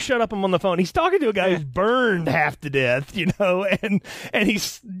security. Would you shut up? I'm on the phone. He's talking to a guy who's burned half to death, and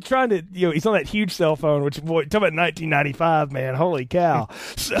he's trying to, he's on that huge cell phone. Which, boy, talk about 1995, man. Holy cow!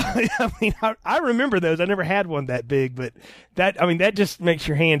 So I remember those. I never had one that big, but that just makes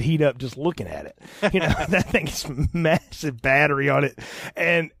your hand heat up just looking at it. That thing has massive battery on it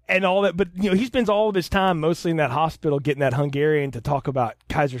and all that. But, he spends all of his time mostly in that hospital getting that Hungarian to talk about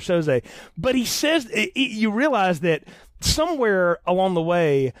Kaiser Soze. But he says, you realize that somewhere along the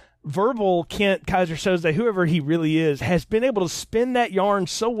way, Verbal, Kent, Kaiser Soze, whoever he really is, has been able to spin that yarn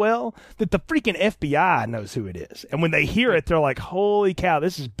so well that the freaking FBI knows who it is. And when they hear it, they're like, holy cow,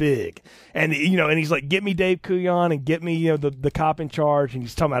 this is big. And, and he's like, get me Dave Kujan and get me, the cop in charge. And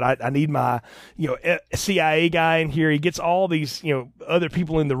he's talking about, I need my, CIA guy in here. He gets all these, other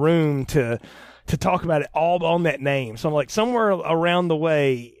people in the room to talk about it all on that name. So I'm like, somewhere around the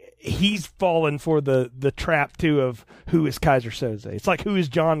way, he's fallen for the trap too of who is Kaiser Soze. It's like who is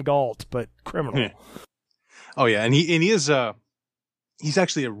John Galt, but criminal. Yeah. Oh yeah, and he is he's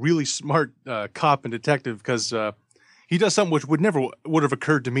actually a really smart cop and detective because he does something which would have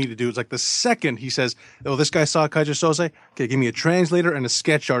occurred to me to do. It's like the second he says, "Oh, this guy saw Kaiser Soze. Okay, give me a translator and a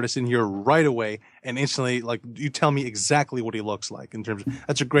sketch artist in here right away," and instantly, like, you tell me exactly what he looks like. In terms of,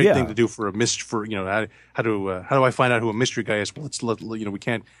 that's a great thing to do for a how do I find out who a mystery guy is? Well, we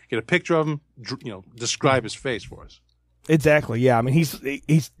can't get a picture of him. Describe his face for us. Exactly. Yeah. I mean,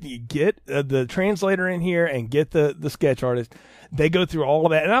 you get the translator in here and get the sketch artist. They go through all of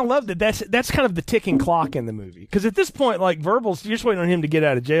that, and I love that. That's kind of the ticking clock in the movie, because at this point, like, Verbal's, you're just waiting on him to get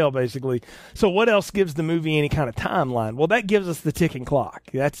out of jail, basically. So what else gives the movie any kind of timeline? Well, that gives us the ticking clock.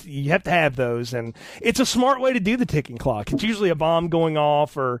 You have to have those, and it's a smart way to do the ticking clock. It's usually a bomb going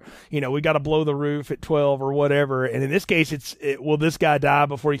off, or we got to blow the roof at 12 or whatever. And in this case, will this guy die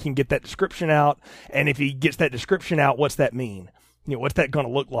before he can get that description out? And if he gets that description out, what's that mean? What's that going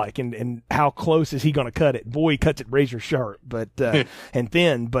to look like, and how close is he going to cut it? Boy, he cuts it razor sharp, but and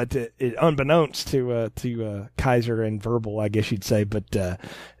thin, but unbeknownst to Kaiser and Verbal, I guess you'd say. But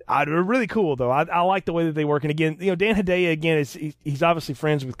really cool though. I like the way that they work. And again, Dan Hedaya again he's obviously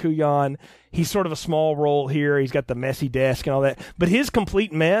friends with Kujan. He's sort of a small role here. He's got the messy desk and all that, but his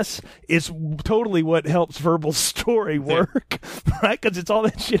complete mess is totally what helps Verbal's story work, right? Because it's all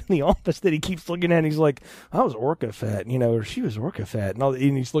that shit in the office that he keeps looking at. And he's like, I was Orca fat, or she was Orca fat,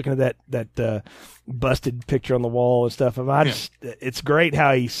 and he's looking at that busted picture on the wall and stuff. It's great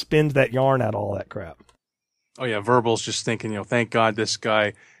how he spins that yarn out, all that crap. Oh yeah, Verbal's just thinking, thank God this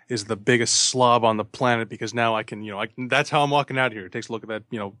guy is the biggest slob on the planet, because now I can, that's how I'm walking out here. It takes a look at that,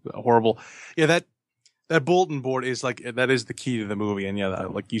 horrible. Yeah, that bulletin board is that is the key to the movie. And yeah,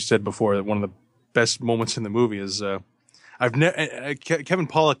 like you said before, one of the best moments in the movie is, Kevin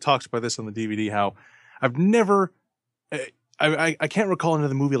Pollak talks about this on the DVD, how I've never, I can't recall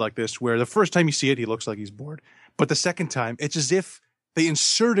another movie like this where the first time you see it, he looks like he's bored. But the second time, it's as if they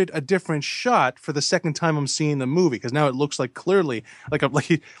inserted a different shot for the second time I'm seeing the movie, because now it looks like clearly like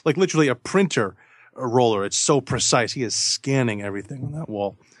literally a printer roller. It's so precise. He is scanning everything on that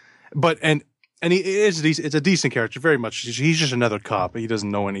wall. But and it's a decent character, very much. He's just another cop. He doesn't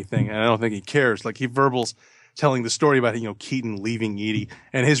know anything, and I don't think he cares. Like, Verbal's telling the story about Keaton leaving Edie,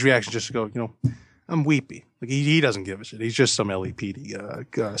 and his reaction just to go, I'm weepy. Like, he doesn't give a shit. He's just some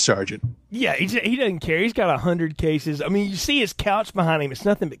LAPD sergeant. Yeah, he doesn't care. He's got 100 cases. I mean, you see his couch behind him. It's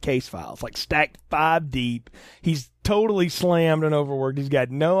nothing but case files, like stacked 5 deep. He's totally slammed and overworked. He's got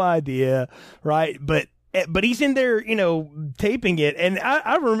no idea, right? But he's in there, taping it. And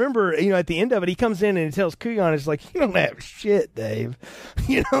I remember, at the end of it, he comes in and he tells Kujan, it's like, you don't have shit, Dave.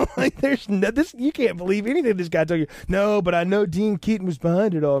 There's this, you can't believe anything this guy told you. No, but I know Dean Keaton was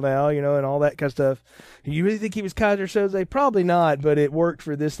behind it all now, and all that kind of stuff. You really think he was Kaiser Soze? Probably not, but it worked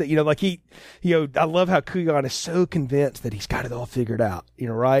for this thing. I love how Kujan is so convinced that he's got it all figured out,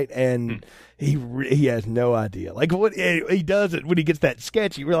 right? And he has no idea. Like, what he does it when he gets that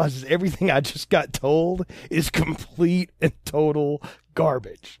sketch, he realizes everything I just got told is complete and total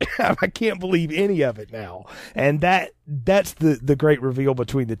garbage. I can't believe any of it now. And that's the great reveal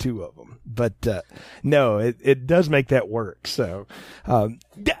between the two of them. But no, it does make that work. So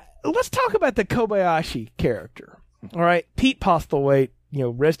let's talk about the Kobayashi character. All right, Pete Postlethwaite,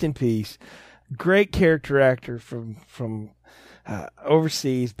 rest in peace. Great character actor from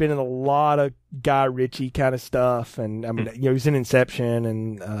overseas, been in a lot of Guy Ritchie kind of stuff, and I mean, he's in Inception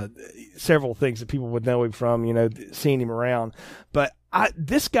and several things that people would know him from, seeing him around. But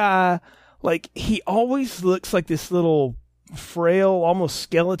this guy, like, he always looks like this little frail, almost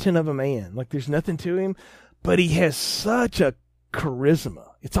skeleton of a man. Like, there's nothing to him, but he has such a charisma.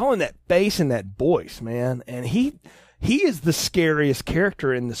 It's all in that face and that voice, man. And he is the scariest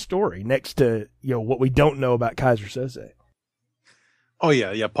character in the story, next to what we don't know about Kaiser Soze. Oh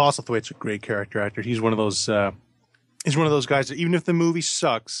yeah. Postlethwaite's a great character actor. He's one of those. He's one of those guys that even if the movie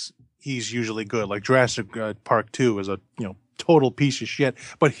sucks, he's usually good. Like Jurassic Park 2 is a total piece of shit.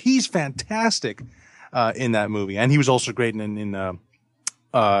 But he's fantastic in that movie, and he was also great in the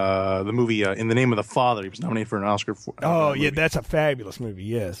movie In the Name of the Father. He was nominated for an Oscar for. Oh yeah, that's a fabulous movie.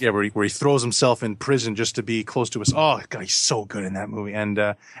 Yes. Yeah, where he throws himself in prison just to be close to us. Oh God, he's so good in that movie, and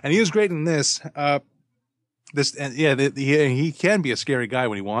he was great in this. He can be a scary guy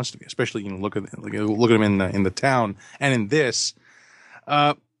when he wants to be, especially look at him in the town, and in this,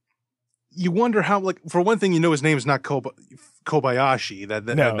 you wonder how, like, for one thing, his name is not Kobayashi.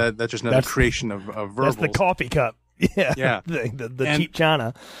 That's just another creation of verbals. That's the coffee cup. Yeah. The cheap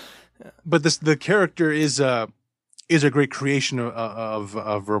china. But the character is a great creation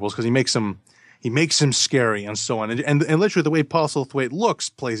of verbals, because he makes him scary and so on. And literally the way Postlethwaite looks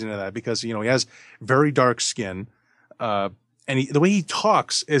plays into that, because, he has very dark skin. And the way he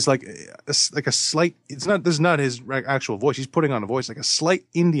talks is like a slight, this is not his actual voice. He's putting on a voice, like a slight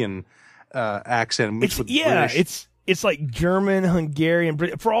Indian accent mixed with British. It's like German,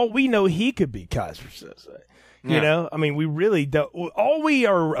 Hungarian, for all we know, he could be Kaiser Soze. I mean, we really don't. All we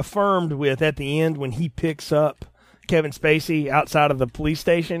are affirmed with at the end when he picks up Kevin Spacey outside of the police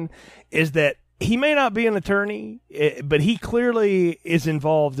station is that he may not be an attorney, but he clearly is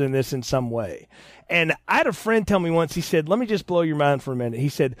involved in this in some way. And I had a friend tell me once, he said, let me just blow your mind for a minute. He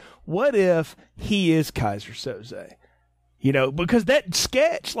said, what if he is Kaiser Soze? Because that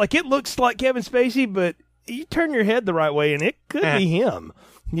sketch, like, it looks like Kevin Spacey, but you turn your head the right way and it could be him,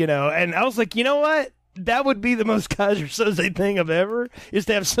 and I was like, you know what? That would be the most Kaiser Soze thing of ever, is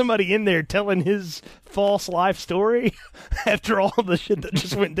to have somebody in there telling his false life story after all the shit that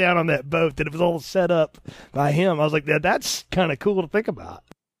just went down on that boat, that it was all set up by him. I was like, that's kind of cool to think about.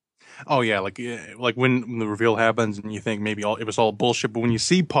 Oh yeah, like when the reveal happens and you think maybe it was all bullshit, but when you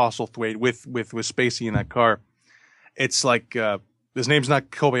see Postlethwaite with Spacey in that car, it's like his name's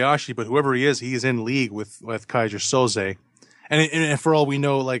not Kobayashi, but whoever he is in league with Kaiser Soze, and for all we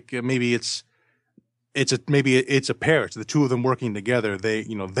know, like maybe it's a pair. It's the two of them working together.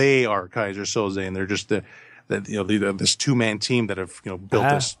 They are Kaiser Soze, and they're just this two-man team that have built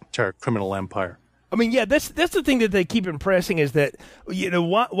this entire criminal empire. I mean, yeah, that's the thing that they keep impressing, is that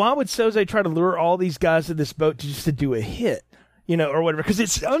why would Soze try to lure all these guys to this boat just to do a hit, or whatever? Because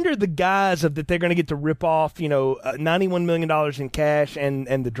it's under the guise of that they're going to get to rip off $91 million in cash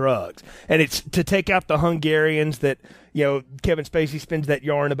and the drugs, and it's to take out the Hungarians that Kevin Spacey spins that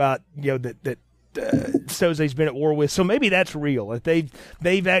yarn about that Soze's been at war with. So maybe that's real. That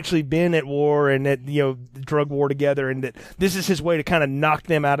they've actually been at war, and that the drug war together, and that this is his way to kind of knock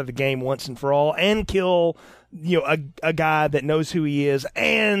them out of the game once and for all, and kill a guy that knows who he is,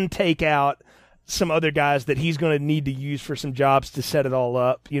 and take out some other guys that he's going to need to use for some jobs to set it all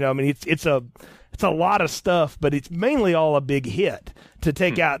up. I mean, it's a lot of stuff, but it's mainly all a big hit to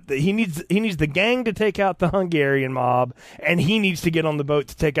take out. He needs the gang to take out the Hungarian mob, and he needs to get on the boat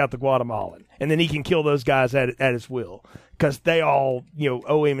to take out the Guatemalan, and then he can kill those guys at his will, because they all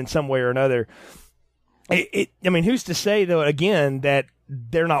owe him in some way or another. I mean, who's to say though again that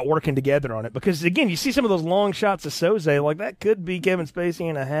they're not working together on it? Because again, you see some of those long shots of Soze, like that could be Kevin Spacey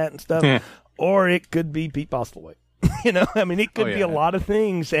in a hat and stuff, or it could be Pete Postlethwaite. I mean, it could be a lot of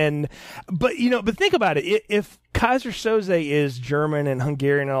things. But think about it. If Kaiser Soze is German and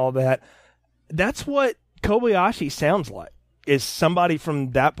Hungarian and all that, that's what Kobayashi sounds like, is somebody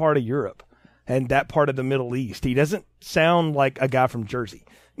from that part of Europe and that part of the Middle East. He doesn't sound like a guy from Jersey,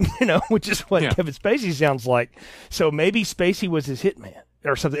 which is what Kevin Spacey sounds like. So maybe Spacey was his hitman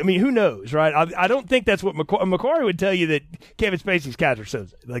or something. I mean, who knows, right? I don't think that's what Macquarie would tell you, that Kevin Spacey's Kaiser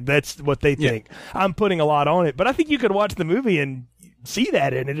Soze. Like, that's what they think. I'm putting a lot on it, but I think you could watch the movie and see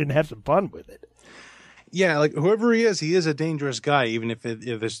that in it and have some fun with it. Yeah, like whoever he is a dangerous guy, even if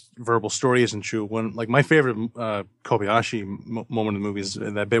this verbal story isn't true. Like my favorite Kobayashi moment in the movie is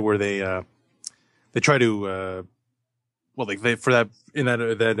that bit where they try to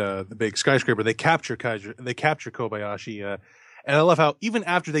the big skyscraper, they capture Kobayashi. And I love how even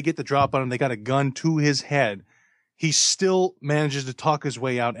after they get the drop on him, they got a gun to his head, he still manages to talk his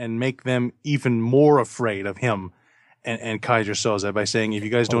way out and make them even more afraid of him and Kaiser Soze by saying, if you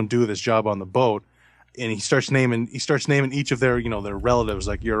guys don't do this job on the boat. And he starts naming each of their relatives,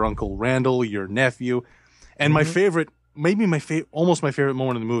 like your Uncle Randall, your nephew. And my favorite almost my favorite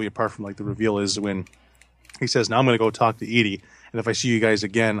moment in the movie, apart from like the reveal, is when he says, now I'm going to go talk to Edie, and if I see you guys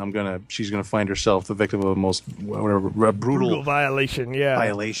again, she's going to find herself the victim of a most brutal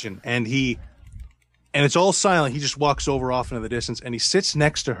violation. And it's all silent. He just walks over off into the distance, and he sits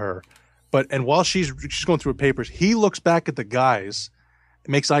next to her. And while she's going through her papers, he looks back at the guys,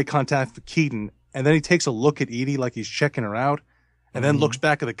 makes eye contact with Keaton, and then he takes a look at Edie like he's checking her out, and then looks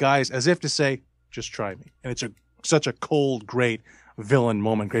back at the guys as if to say, just try me. And it's a such a cold, great villain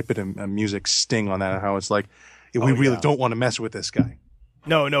moment, great bit of music sting on that, how it's like, we really don't want to mess with this guy.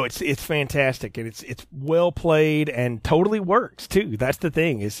 No, it's fantastic, and it's well played and totally works too. That's the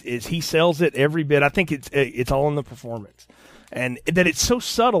thing is he sells it every bit. I think it's all in the performance, and that it's so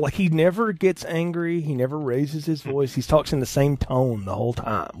subtle. Like he never gets angry, he never raises his voice. He talks in the same tone the whole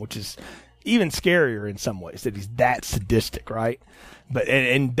time, which is even scarier in some ways. That he's that sadistic, right? But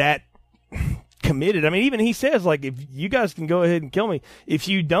and that committed. I mean, even he says like, if you guys can go ahead and kill me, if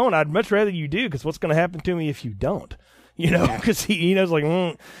you don't, I'd much rather you do, because what's going to happen to me if you don't? You know, because he knows like,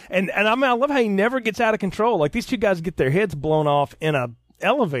 and I mean, I love how he never gets out of control. Like these two guys get their heads blown off in a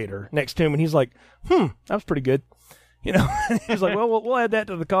elevator next to him, and he's like, that was pretty good. You know, he's like, well, we'll add that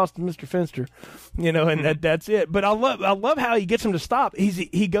to the cost of Mr. Finster, you know, and that's it. But I love how he gets him to stop.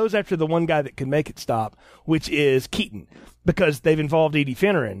 He goes after the one guy that can make it stop, which is Keaton, because they've involved Edie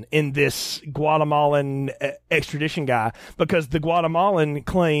Finneran in this Guatemalan extradition guy, because the Guatemalan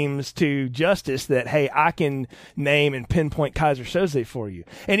claims to justice that, hey, I can name and pinpoint Kaiser Soze for you.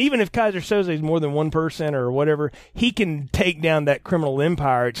 And even if Kaiser Soze is more than 1% or whatever, he can take down that criminal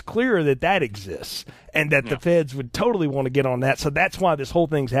empire. It's clear that exists, and that the feds would totally want to get on that. So that's why this whole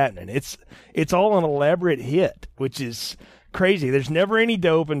thing's happening. It's all an elaborate hit, which is crazy. There's never any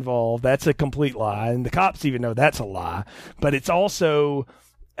dope involved. That's a complete lie, and the cops even know that's a lie. But it's also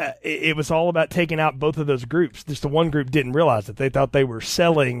it was all about taking out both of those groups. Just the one group didn't realize it. They thought they were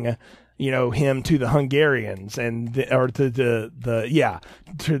selling, him to the Hungarians to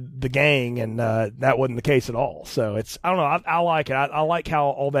the gang, and that wasn't the case at all. So I don't know. I like it. I like how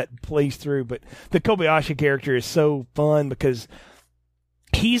all that plays through. But the Kobayashi character is so fun because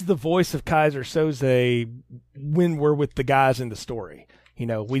he's the voice of Kaiser Soze when we're with the guys in the story. You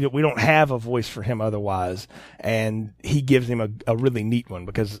know, we don't have a voice for him otherwise, and he gives him a really neat one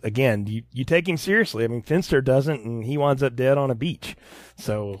because, again, you take him seriously. I mean, Finster doesn't, and he winds up dead on a beach,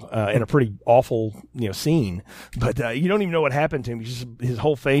 so in a pretty awful discern But you don't even know what happened to him. His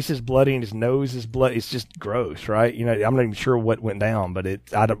whole face is bloody and his nose is bloody. It's just gross, right? You know, I'm not even sure what went down, but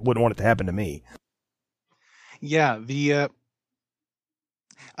I wouldn't want it to happen to me. Yeah,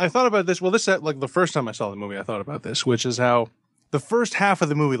 I thought about this. Well, like the first time I saw the movie, I thought about this, which is how the first half of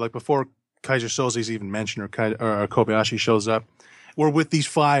the movie, like before Kaiser Soze is even mentioned or Kobayashi shows up, we're with these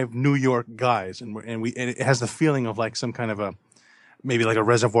 5 New York guys, and it has the feeling of like some kind of maybe like a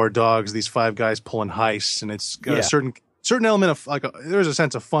Reservoir Dogs. These 5 guys pulling heists, and it's got a certain element of like there's a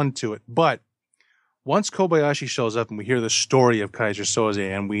sense of fun to it. But once Kobayashi shows up and we hear the story of Kaiser Soze,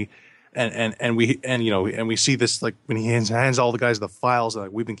 and we see this, like when he hands all the guys the files, like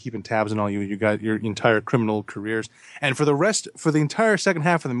we've been keeping tabs on all you got your entire criminal careers, and for the entire second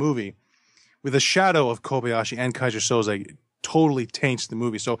half of the movie, with a shadow of Kobayashi and Kaiser Soze, totally taints the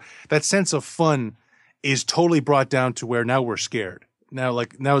movie. So that sense of fun is totally brought down to where now we're scared. Now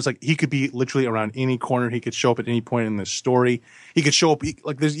it's like he could be literally around any corner. He could show up at any point in the story. He could show up he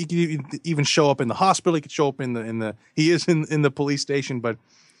could even show up in the hospital. He could show up in the police station, but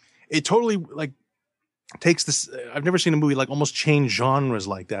it totally like takes this. I've never seen a movie like almost change genres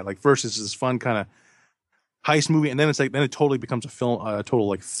like that. Like first it's this fun kind of heist movie, and then it totally becomes a film, a total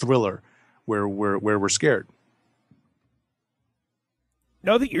like thriller where we're scared.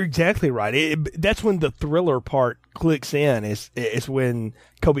 No, I think you're exactly right. That's when the thriller part clicks in. Is when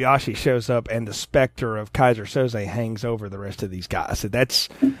Kobayashi shows up and the specter of Kaiser Soze hangs over the rest of these guys. So that's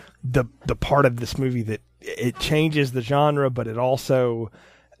the part of this movie that it changes the genre, but it also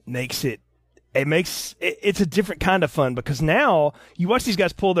makes it's a different kind of fun, because now you watch these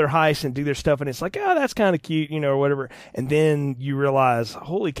guys pull their heists and do their stuff, and it's like, oh, that's kind of cute, or whatever. And then you realize,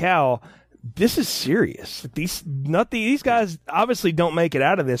 holy cow, this is serious. These guys obviously don't make it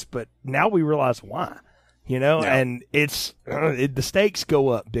out of this, but now we realize why, and the stakes go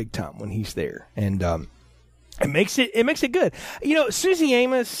up big time when he's there. And, it makes it good. Susie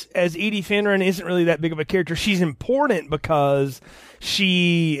Amos as Edie Finneran isn't really that big of a character. She's important because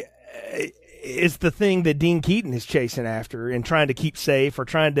she is the thing that Dean Keaton is chasing after and trying to keep safe, or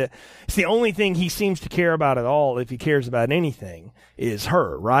it's the only thing he seems to care about at all, if he cares about anything, is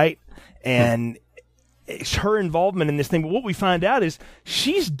her, right? And it's her involvement in this thing. But what we find out is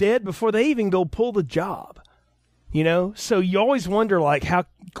she's dead before they even go pull the job, So you always wonder, like, how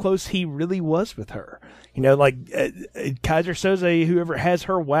close he really was with her. Kaiser Soze, whoever has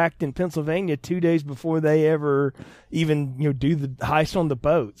her whacked in Pennsylvania 2 days before they ever even, do the heist on the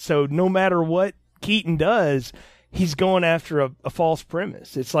boat. So no matter what Keaton does, he's going after a false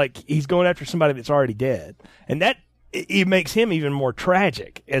premise. It's like he's going after somebody that's already dead. And that, it makes him even more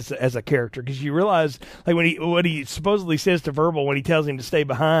tragic as a character, because you realize, like, what he supposedly says to Verbal when he tells him to stay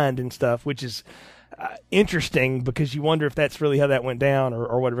behind and stuff, which is, interesting because you wonder if that's really how that went down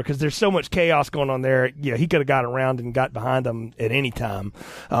or whatever, because there's so much chaos going on there. Yeah, he could have got around and got behind them at any time.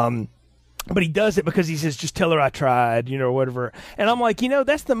 But he does it because he says, just tell her I tried, or whatever. And I'm like,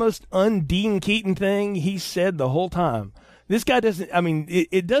 that's the most un-Dean Keaton thing he said the whole time. This guy doesn't,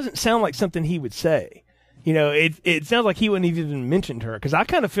 it doesn't sound like something he would say. It sounds like he wouldn't have even mentioned her, because I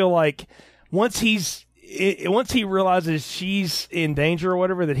kind of feel like once he realizes she's in danger or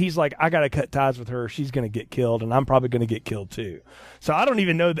whatever, that he's like, I got to cut ties with her. She's going to get killed, and I'm probably going to get killed too. So I don't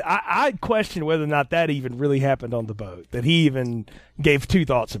even know. I question whether or not that even really happened on the boat, that he even gave two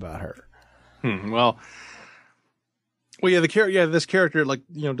thoughts about her. Well, yeah. This character,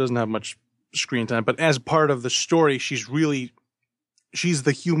 doesn't have much screen time, but as part of the story, she's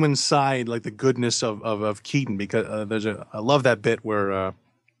the human side, like the goodness of Keaton, because I love that bit where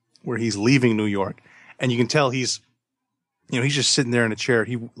he's leaving New York, and you can tell he's just sitting there in a chair.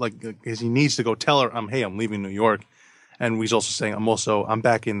 Because he needs to go tell her, I'm leaving New York, and he's also saying, I'm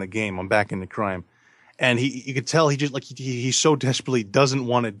back in the game, I'm back in the crime. And you could tell he so desperately doesn't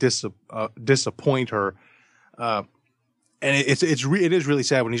want to disappoint her, and it is really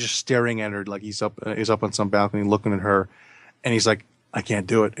sad when he's just staring at her, like he's up on some balcony looking at her, and he's like, I can't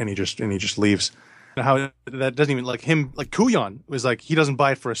do it, and he just leaves. How that doesn't even, like him, like Kujan was like, he doesn't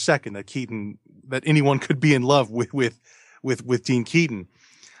buy it for a second that anyone could be in love with Dean Keaton.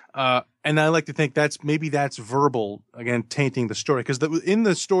 And I like to think that's Verbal, again, tainting the story. Because in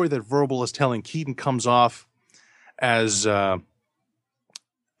the story that Verbal is telling, Keaton comes off as, I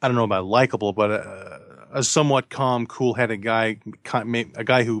don't know about likable, but a somewhat calm, cool-headed guy, a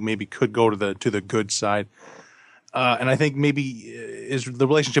guy who maybe could go to the good side. And I think maybe the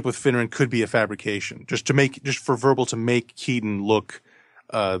relationship with Finneran could be a fabrication, just for Verbal to make Keaton look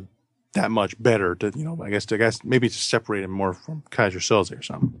that much better, I guess maybe to separate him more from Kaiser Soze or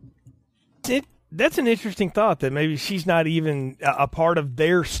something. That's an interesting thought, that maybe she's not even a part of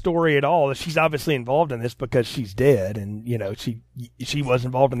their story at all. She's obviously involved in this because she's dead, and she was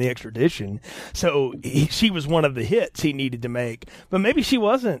involved in the extradition, so she was one of the hits he needed to make. But maybe she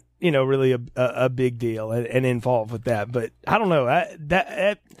wasn't, really a big deal and involved with that. But I don't know.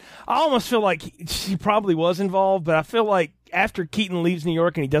 I almost feel like she probably was involved, but I feel like after Keaton leaves New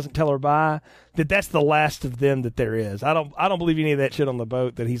York and he doesn't tell her bye, that's the last of them that there is. I don't believe any of that shit on the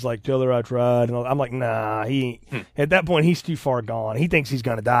boat, that he's like, tell her I tried. And I'm like, nah, at that point, he's too far gone. He thinks he's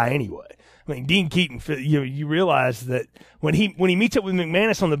going to die anyway. I mean, Dean Keaton, you realize that when he meets up with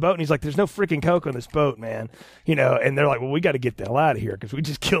McManus on the boat, and he's like, there's no freaking coke on this boat, man. And they're like, well, we got to get the hell out of here because we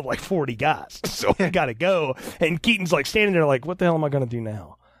just killed like 40 guys. So we got to go. And Keaton's like standing there like, what the hell am I going to do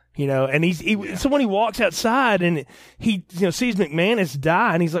now? And so when he walks outside and he sees McManus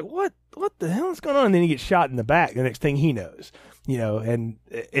die, and he's like, what the hell is going on? And then he gets shot in the back. The next thing he knows, and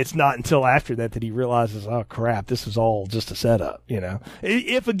it's not until after that he realizes, oh crap, this was all just a setup.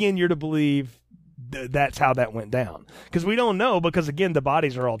 If again you're to believe that's how that went down, because we don't know, because again the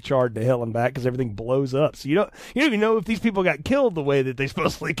bodies are all charred to hell and back because everything blows up, so you don't even know if these people got killed the way that they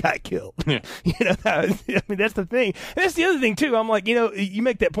supposedly got killed. That's the thing. And that's the other thing too. I'm like, you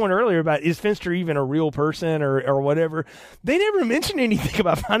make that point earlier about, is Finster even a real person or whatever. They never mention anything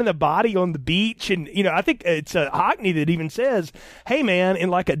about finding a body on the beach, and I think it's Hockney that even says, hey man, in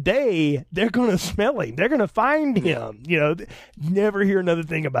like a day they're gonna smell him, they're gonna find him. Never hear another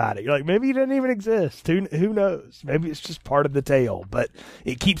thing about it. You're like, maybe he doesn't even exist. Who knows? Maybe it's just part of the tale, but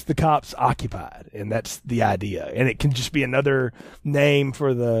it keeps the cops occupied, and that's the idea. And it can just be another name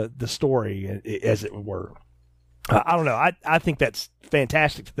for the story, as it were. I don't know. I think that's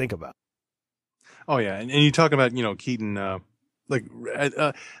fantastic to think about. Oh yeah, and you talk about Keaton, the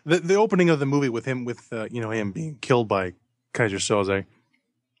opening of the movie with him him being killed by Kaiser Soze.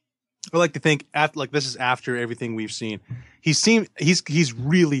 I like to think this is after everything we've seen. He's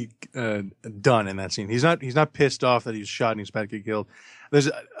really done in that scene. He's not pissed off that he's shot and he's about to get killed. There's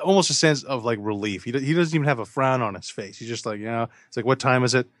almost a sense of like relief. He doesn't even have a frown on his face. He's just like, it's like, what time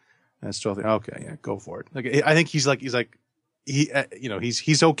is it? And it's 12. Okay, yeah, go for it. Like, I think he's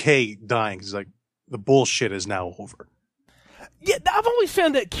okay dying. He's like, the bullshit is now over. Yeah, I've always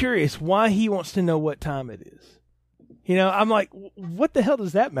found that curious, why he wants to know what time it is. I'm like, what the hell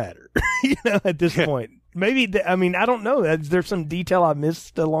does that matter? At this point, maybe, I don't know. There's some detail I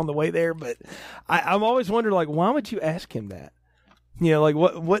missed along the way there, but I'm always wondered, like, why would you ask him that? Like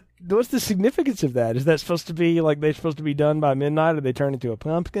what's the significance of that? Is that supposed to be like they're supposed to be done by midnight, or they turn into a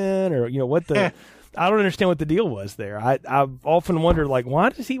pumpkin, or what the? I don't understand what the deal was there. I've often wondered, like, why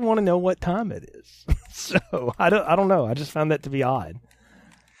does he want to know what time it is? So I don't know. I just found that to be odd.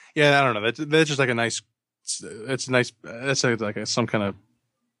 Yeah, I don't know. That's just like a nice. It's nice. That's like some kind of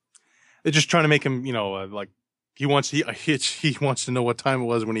They're just trying to make him, like he wants to know what time it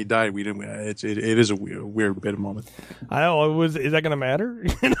was when he died. We didn't. It is a weird bit of moment. I know. Is that going to matter?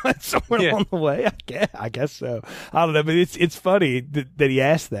 Somewhere along the way, I guess so. I don't know, but it's funny that he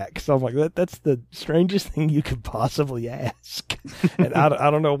asked that, because I'm like, that's the strangest thing you could possibly ask, and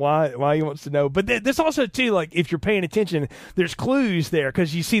I don't know why he wants to know. But this also too, like, if you're paying attention, there's clues there,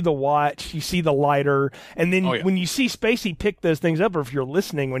 because you see the watch, you see the lighter, and then when you see Spacey pick those things up, or if you're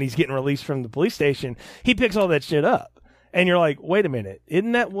listening when he's getting released from the police station, he picks all that shit up. And you're like, wait a minute,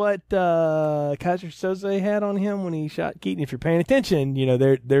 isn't that what Kaiser Soze had on him when he shot Keaton? If you're paying attention,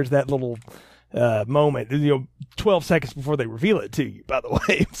 there's that little moment, 12 seconds before they reveal it to you, by the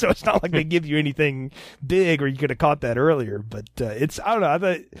way. So it's not like they give you anything big, or you could have caught that earlier. But I don't know, I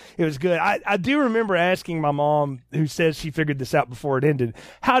thought it was good. I do remember asking my mom, who says she figured this out before it ended,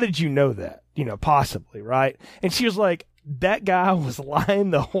 how did you know that? Possibly, right? And she was like, that guy was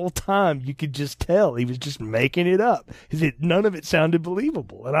lying the whole time. You could just tell he was just making it up. None of it sounded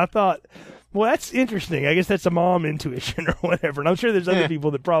believable. And I thought, well, that's interesting. I guess that's a mom intuition or whatever. And I'm sure there's other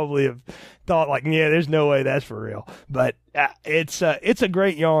people that probably have thought, like, yeah, there's no way that's for real. But it's a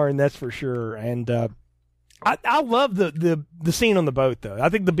great yarn, that's for sure. And I love the scene on the boat, though. I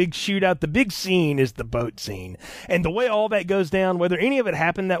think the big shootout, the big scene is the boat scene. And the way all that goes down, whether any of it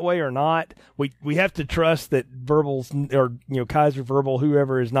happened that way or not, we have to trust that Verbal's, or, Kaiser Verbal,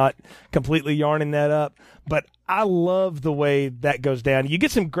 whoever, is not completely yarning that up. But I love the way that goes down. You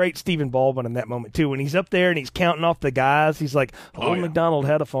get some great Stephen Baldwin in that moment, too. When he's up there and he's counting off the guys, he's like, McDonald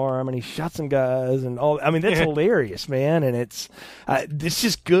had a farm, and he shot some guys, and all. I mean, that's hilarious, man. And it's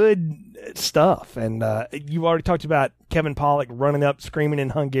just good stuff. And you already talked about Kevin Pollak running up, screaming in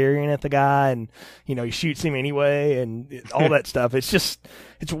Hungarian at the guy, and he shoots him anyway, and all that stuff. It's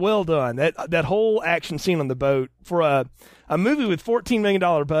well done. That whole action scene on the boat, for a movie with $14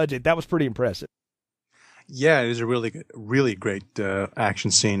 million budget, that was pretty impressive. Yeah, it is a really great action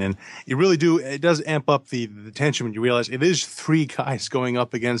scene, and it does amp up the tension when you realize it is three guys going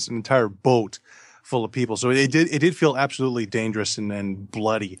up against an entire boat full of people. So it did feel absolutely dangerous and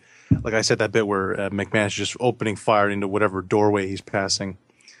bloody. Like I said, that bit where McManus is just opening fire into whatever doorway he's passing.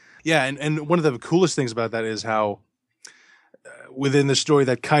 Yeah, and one of the coolest things about that is how within the story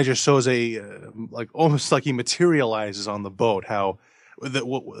that Kaiser Soze, like almost like he materializes on the boat, how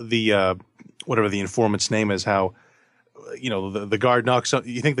the whatever the informant's name is, how the guard knocks up.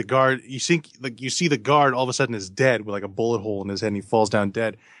 You see the guard all of a sudden is dead with like a bullet hole in his head, and he falls down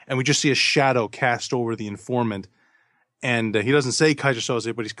dead, and we just see a shadow cast over the informant, and he doesn't say Kaiser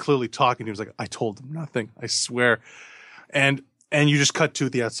Soze, but he's clearly talking to him. He's like, I told him nothing, I swear. And you just cut to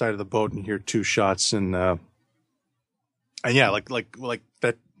the outside of the boat and you hear two shots, and yeah, like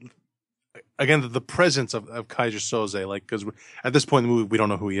that. Again, the presence of Kaiser Soze, like, because at this point in the movie we don't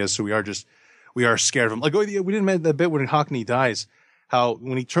know who he is, so we are scared of him. Like, we didn't mention that bit when Hockney dies, how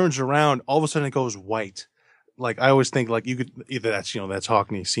when he turns around, all of a sudden it goes white. Like, I always think, like, you could either that's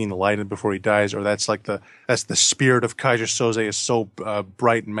Hockney seeing the light before he dies, or that's the spirit of Kaiser Soze is so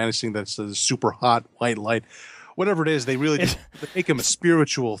bright and menacing that's a super hot white light. Whatever it is, they really just make him a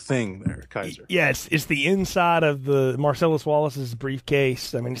spiritual thing there, Kaiser. Yes, it's the inside of the Marcellus Wallace's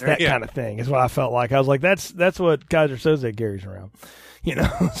briefcase. I mean, it's that kind of thing is what I felt like. I was like, that's what Kaiser Soze carries around,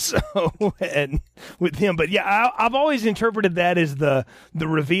 so, and with him. But yeah, I've always interpreted that as the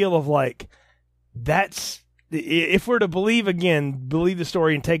reveal of, like, that's, if we're to believe the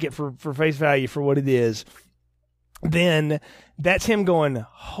story and take it for face value for what it is, then that's him going,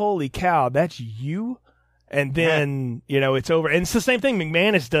 holy cow, that's you? And then, it's over. And it's the same thing.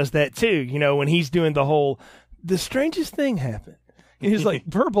 McManus does that too, when he's doing the strangest thing happened. And he's like,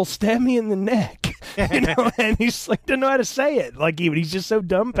 Verbal stabbed me in the neck, and he's like, doesn't know how to say it. Like, he's just so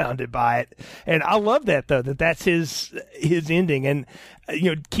dumbfounded by it. And I love that, though, that's his ending. And,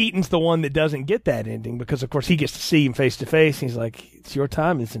 Keaton's the one that doesn't get that ending because, of course, he gets to see him face to face. He's like, it's your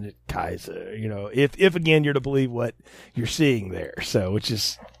time, isn't it, Kaiser? If again, you're to believe what you're seeing there. So, which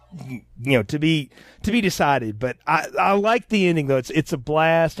is, to be decided. But I like the ending, though. It's a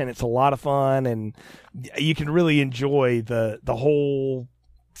blast, and it's a lot of fun, and you can really enjoy the whole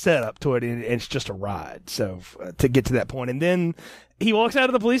setup to it, and it's just a ride. So to get to that point, and then he walks out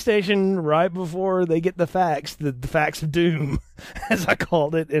of the police station right before they get the facts of doom, as I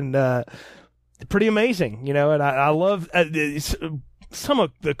called it, and pretty amazing, And I love some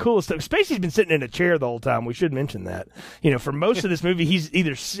of the coolest stuff. Spacey's been sitting in a chair the whole time. We should mention that. For most of this movie, he's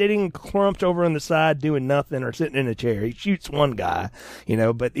either sitting clumped over on the side doing nothing or sitting in a chair. He shoots one guy,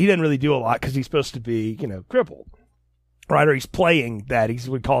 but he doesn't really do a lot because he's supposed to be, crippled, right? Or he's playing that. He's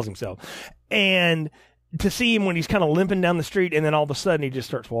what he calls himself. And to see him when he's kind of limping down the street, and then all of a sudden he just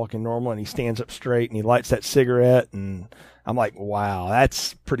starts walking normal, and he stands up straight, and he lights that cigarette, and I'm like, wow,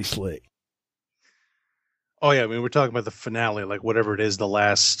 that's pretty slick. Oh yeah, I mean, we're talking about the finale, like whatever it is, the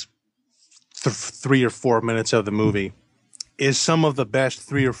last 3 or 4 minutes of the movie is some of the best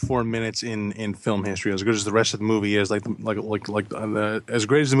 3 or 4 minutes in film history. As good as the rest of the movie is, as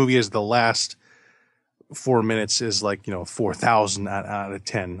great as the movie is, the last 4 minutes is 4,000 out of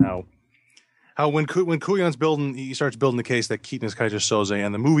 10. How when Kuyan's building, he starts building the case that Keaton is Keyser Söze,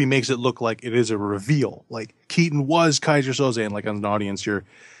 and the movie makes it look like it is a reveal, like Keaton was Keyser Söze, and like as an audience, you're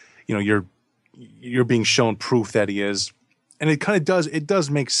being shown proof that he is, and it kind of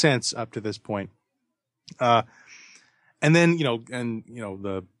does make sense up to this point. And then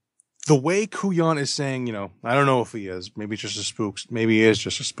the way Kuyan is saying, I don't know if he is, maybe it's just a spook, maybe he is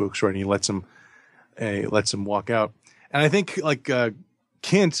just a spook, right? And he lets him walk out, and I think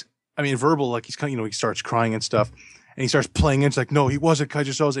Kint. I mean, verbal, like he's kind of, he starts crying and stuff, and he starts playing into like, no, he wasn't Keyser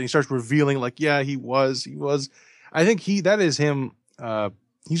Söze, and he starts revealing like, yeah, he was. I think that is him.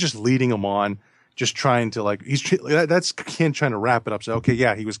 He's just leading him on, just trying to that's Kent trying to wrap it up. So okay,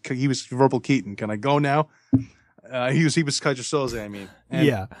 yeah, he was verbal Keaton. Can I go now? He was Keyser Söze. I mean,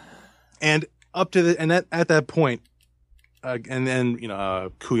 and up to at that point, and then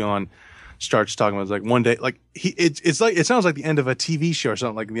Kuyan starts talking about like one day, like it sounds like the end of a TV show or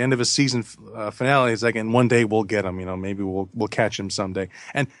something, like the end of a season finale. It's like, and one day we'll get him, maybe we'll catch him someday.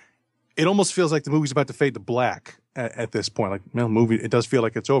 And it almost feels like the movie's about to fade to black at this point. Like, the movie, it does feel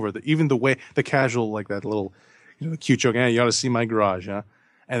like it's over. Even the way the casual, like that little, cute joke, you ought to see my garage, huh?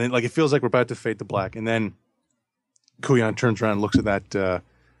 And then like it feels like we're about to fade to black, and then Kuyan turns around and looks at that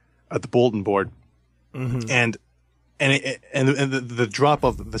at the bulletin board, and the drop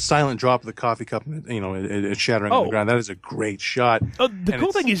of the silent drop of the coffee cup, it's shattering on the ground. That is a great shot. The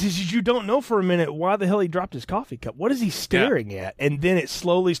cool thing is you don't know for a minute why the hell he dropped his coffee cup. What is he staring at? And then it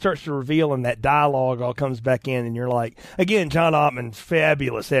slowly starts to reveal, and that dialogue all comes back in, and you're like, again, John Ottman,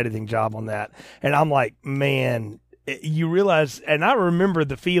 fabulous editing job on that. And I'm like, man, you realize, and I remember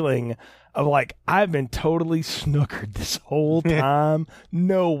the feeling of like, I've been totally snookered this whole time.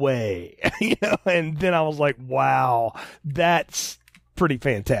 No way. And then I was like, wow, that's pretty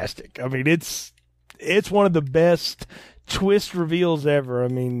fantastic. I mean, it's one of the best twist reveals ever. I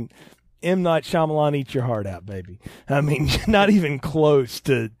mean, M. Night Shyamalan, eat your heart out, baby. I mean, not even close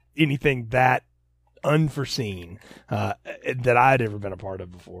to anything that unforeseen that I'd ever been a part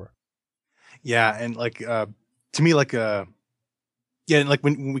of before. Yeah, and to me, and like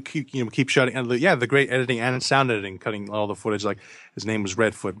when we keep shouting, and the great editing and sound editing, cutting all the footage, like his name was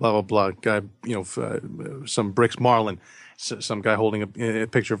Redfoot, blah blah blah. Guy, some bricks marlin, some guy holding a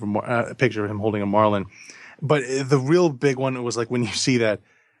picture of him holding a marlin. But the real big one was like when you see that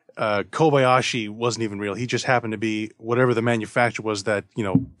Kobayashi wasn't even real. He just happened to be whatever the manufacturer was that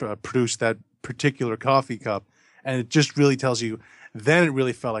produced that particular coffee cup, and it just really tells you. Then it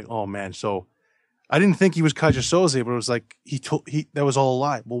really felt like, oh man, so. I didn't think he was Keyser Söze, but it was like that was all a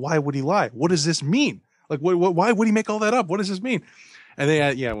lie. Well, why would he lie? What does this mean? Like, why would he make all that up? What does this mean? And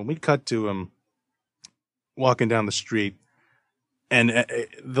then, when we cut to him walking down the street, and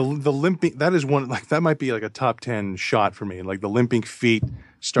the limping, that is one, like that might be like a top 10 shot for me. Like the limping feet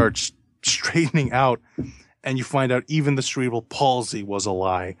starts straightening out, and you find out even the cerebral palsy was a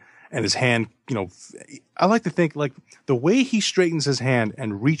lie. And his hand, I like to think like the way he straightens his hand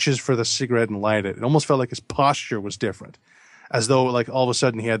and reaches for the cigarette and light it, it almost felt like his posture was different, as though like all of a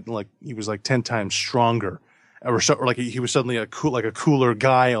sudden he was like 10 times stronger, or like he was suddenly a cooler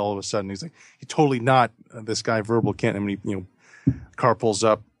guy all of a sudden. He's like, he totally not this guy verbal Kent. I mean, car pulls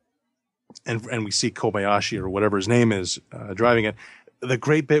up, and we see Kobayashi or whatever his name is driving it. The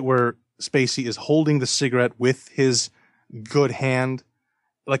great bit where Spacey is holding the cigarette with his good hand,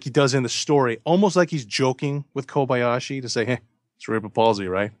 like he does in the story, almost like he's joking with Kobayashi to say, "Hey, cerebral palsy,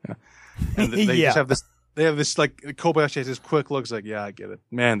 right?" Yeah. And they just have this. They have this like Kobayashi has this quick looks like, "Yeah, I get it.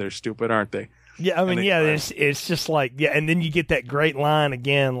 Man, they're stupid, aren't they?" Yeah, I mean, it's just like, and then you get that great line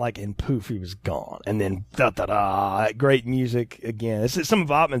again, like, and poof, he was gone, and then that great music again. It's some of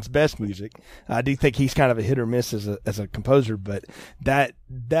Ottman's best music. I do think he's kind of a hit or miss as a composer, but that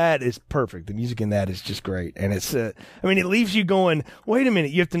is perfect. The music in that is just great, and it's I mean, it leaves you going, wait a minute,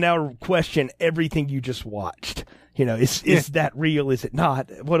 you have to now question everything you just watched. Is that real? Is it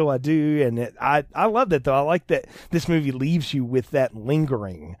not? What do I do? And I love that, though. I like that this movie leaves you with that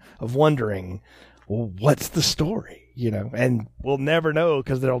lingering of wondering, well, what's the story? and we'll never know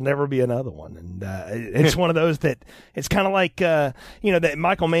because there'll never be another one. And it's one of those that it's kind of like, that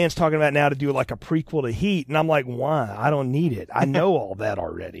Michael Mann's talking about now to do like a prequel to Heat. And I'm like, why? I don't need it. I know all that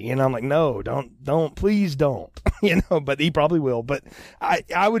already. And I'm like, no, don't, please don't, but he probably will. But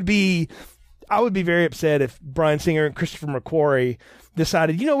I would be very upset if Bryan Singer and Christopher McQuarrie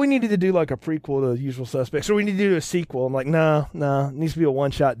decided, we needed to do like a prequel to Usual Suspects, or we need to do a sequel. I'm like, no, it needs to be a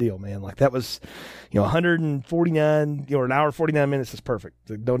one-shot deal, man. Like that was, 149, or an hour and 49 minutes is perfect.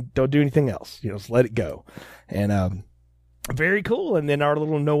 So don't do anything else. Just let it go. And very cool. And then our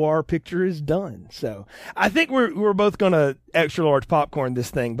little noir picture is done. So I think we're both going to extra large popcorn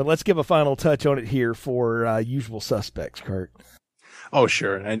this thing, but let's give a final touch on it here for Usual Suspects, Kurt. Oh,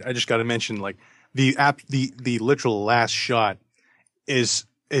 sure. I just got to mention, like, the literal last shot is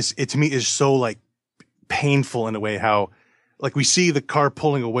to me is so like painful in a way, how like we see the car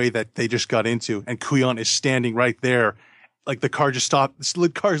pulling away that they just got into, and Kuyan is standing right there. Like the car just stopped. The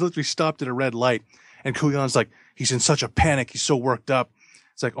car's literally stopped at a red light, and Kuyan's like, he's in such a panic. He's so worked up.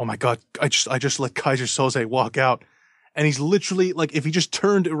 It's like, oh my God, I just let Keyser Söze walk out. And he's literally like, if he just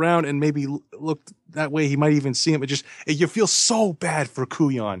turned around and maybe looked that way, he might even see him. You feel so bad for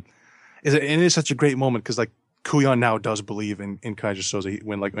Kuyan. And it is such a great moment because like Kuyan now does believe in Keyser Söze.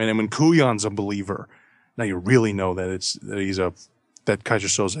 When Kuyan's a believer, now you really know that that Keyser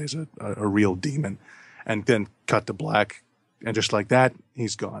Söze is a real demon. And then cut to black, and just like that,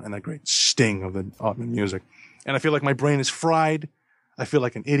 he's gone. And that great sting of the Ottman music. And I feel like my brain is fried. I feel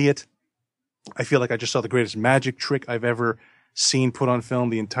like an idiot. I feel like I just saw the greatest magic trick I've ever seen put on film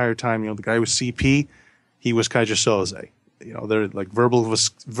the entire time. The guy was CP, he was Keyser Söze. They're like verbal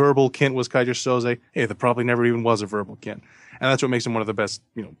Kint was Keyser Söze. Hey, there probably never even was a verbal Kint. And that's what makes him one of the best,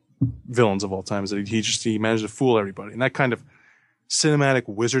 villains of all time, is that he managed to fool everybody. And that kind of cinematic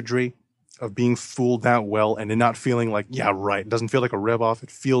wizardry of being fooled that well and then not feeling like, yeah, right. It doesn't feel like a rev off. It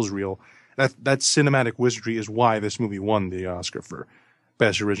feels real. That cinematic wizardry is why this movie won the Oscar for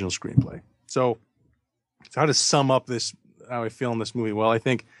Best Original Screenplay. So how to sum up how I feel in this movie? Well, I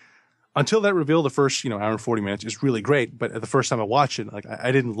think until that reveal, the first, hour and 40 minutes is really great. But the first time I watched it, like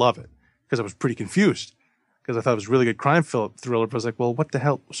I didn't love it because I was pretty confused because I thought it was a really good crime thriller. But I was like, well, what the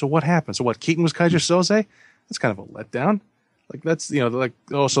hell? So what happened? So what? Keaton was Keyser Söze? That's kind of a letdown. Like that's,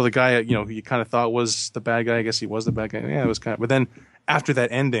 so the guy, who you kind of thought was the bad guy. I guess he was the bad guy. Yeah, it was kind of, but then after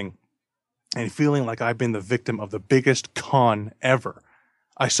that ending and feeling like I've been the victim of the biggest con ever,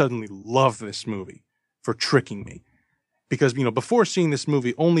 I suddenly love this movie for tricking me. Because, before seeing this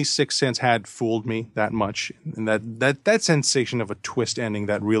movie, only Sixth Sense had fooled me that much. And that sensation of a twist ending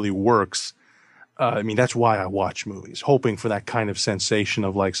that really works, that's why I watch movies, hoping for that kind of sensation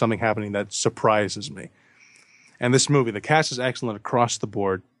of like something happening that surprises me. And this movie, the cast is excellent across the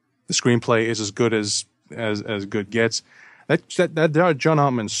board. The screenplay is as good as good gets. That John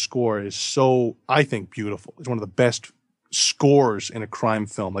Ottman's score is so, I think, beautiful. It's one of the best scores in a crime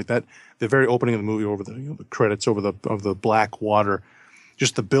film, like that. The very opening of the movie, over the credits, of the black water,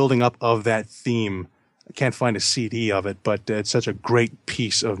 just the building up of that theme. I can't find a CD of it, but it's such a great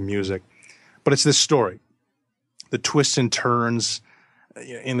piece of music. But it's this story, the twists and turns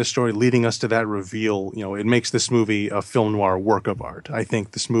in the story leading us to that reveal. It makes this movie a film noir work of art. I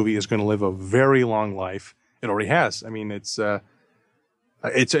think this movie is going to live a very long life. It already has. It's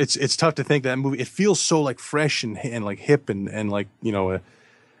tough to think that movie. It feels so like fresh and like hip and like,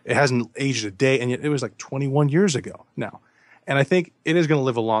 it hasn't aged a day, and yet it was like 21 years ago now. And I think it is going to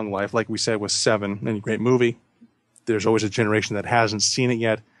live a long life. Like we said with Seven, any great movie, there's always a generation that hasn't seen it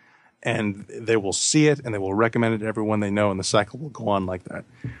yet, and they will see it and they will recommend it to everyone they know, and the cycle will go on like that.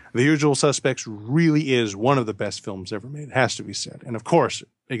 The Usual Suspects really is one of the best films ever made. It has to be said. And of course,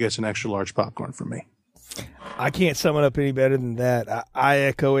 it gets an extra large popcorn from me. I can't sum it up any better than that. I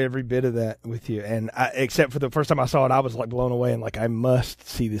echo every bit of that with you. And except for the first time I saw it, I was like blown away and like, I must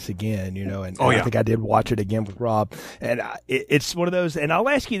see this again, and I think I did watch it again with Rob. And it's one of those, and I'll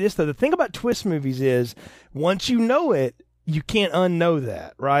ask you this though, the thing about twist movies is once you know it, you can't unknow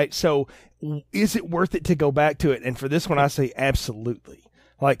that, right? So is it worth it to go back to it? And for this one, I say absolutely.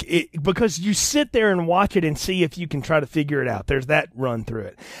 Because you sit there and watch it and see if you can try to figure it out. There's that run through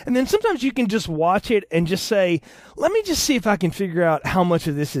it. And then sometimes you can just watch it and just say, let me just see if I can figure out how much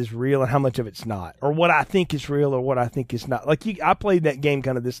of this is real and how much of it's not, or what I think is real or what I think is not. I played that game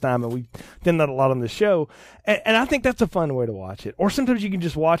kind of this time, and we've done that a lot on the show. And I think that's a fun way to watch it. Or sometimes you can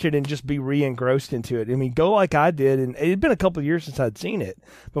just watch it and just be re-engrossed into it. Go like I did. And it had been a couple of years since I'd seen it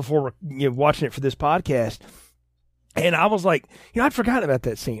before watching it for this podcast. And I was like, I'd forgotten about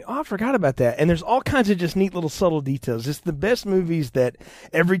that scene. Oh, I forgot about that. And there's all kinds of just neat little subtle details. It's the best movies that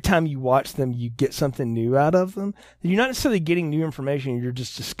every time you watch them, you get something new out of them. You're not necessarily getting new information. You're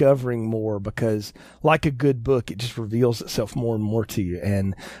just discovering more because, like a good book, it just reveals itself more and more to you.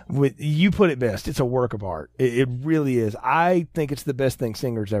 And you put it best. It's a work of art. It really is. I think it's the best thing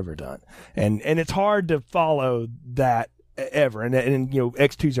Singer's ever done. And it's hard to follow that ever. And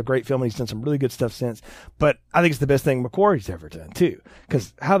X2 is a great film, and he's done some really good stuff since. But I think it's the best thing McQuarrie's ever done too.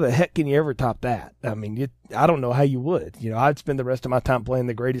 Because how the heck can you ever top that? I mean, I don't know how you would. I'd spend the rest of my time playing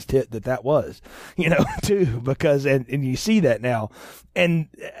the greatest hit that was, too. Because and you see that now, and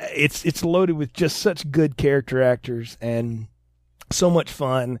it's loaded with just such good character actors and so much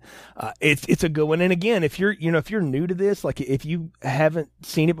fun. It's a good one. And again, if you're new to this, like if you haven't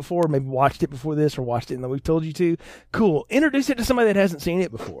seen it before, maybe watched it before this or watched it and we've told you to, cool. Introduce it to somebody that hasn't seen it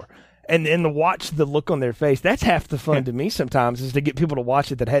before. And to watch the look on their face, that's half the fun to me sometimes, is to get people to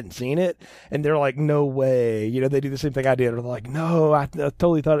watch it that hadn't seen it. And they're like, no way. They do the same thing I did. Or they're like, no, I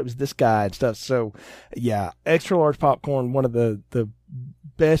totally thought it was this guy and stuff. So yeah, Extra Large Popcorn, one of the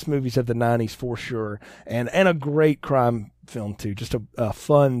best movies of the 90s for sure. And a great crime film too, just a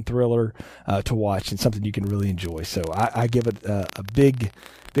fun thriller to watch and something you can really enjoy. So I give it a big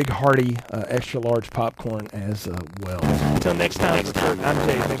hearty extra large popcorn as well. Until next time, I'm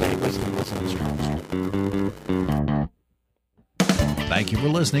Jay. Thank you for listening. Thank you for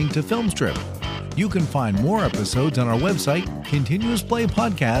listening to Filmstrip. You can find more episodes on our website,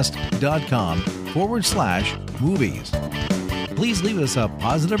 continuousplaypodcast.com/movies. Please leave us a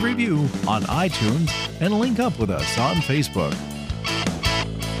positive review on iTunes and link up with us on Facebook.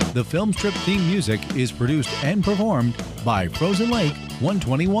 The Filmstrip theme music is produced and performed by Frozen Lake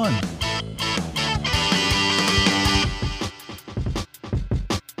 121.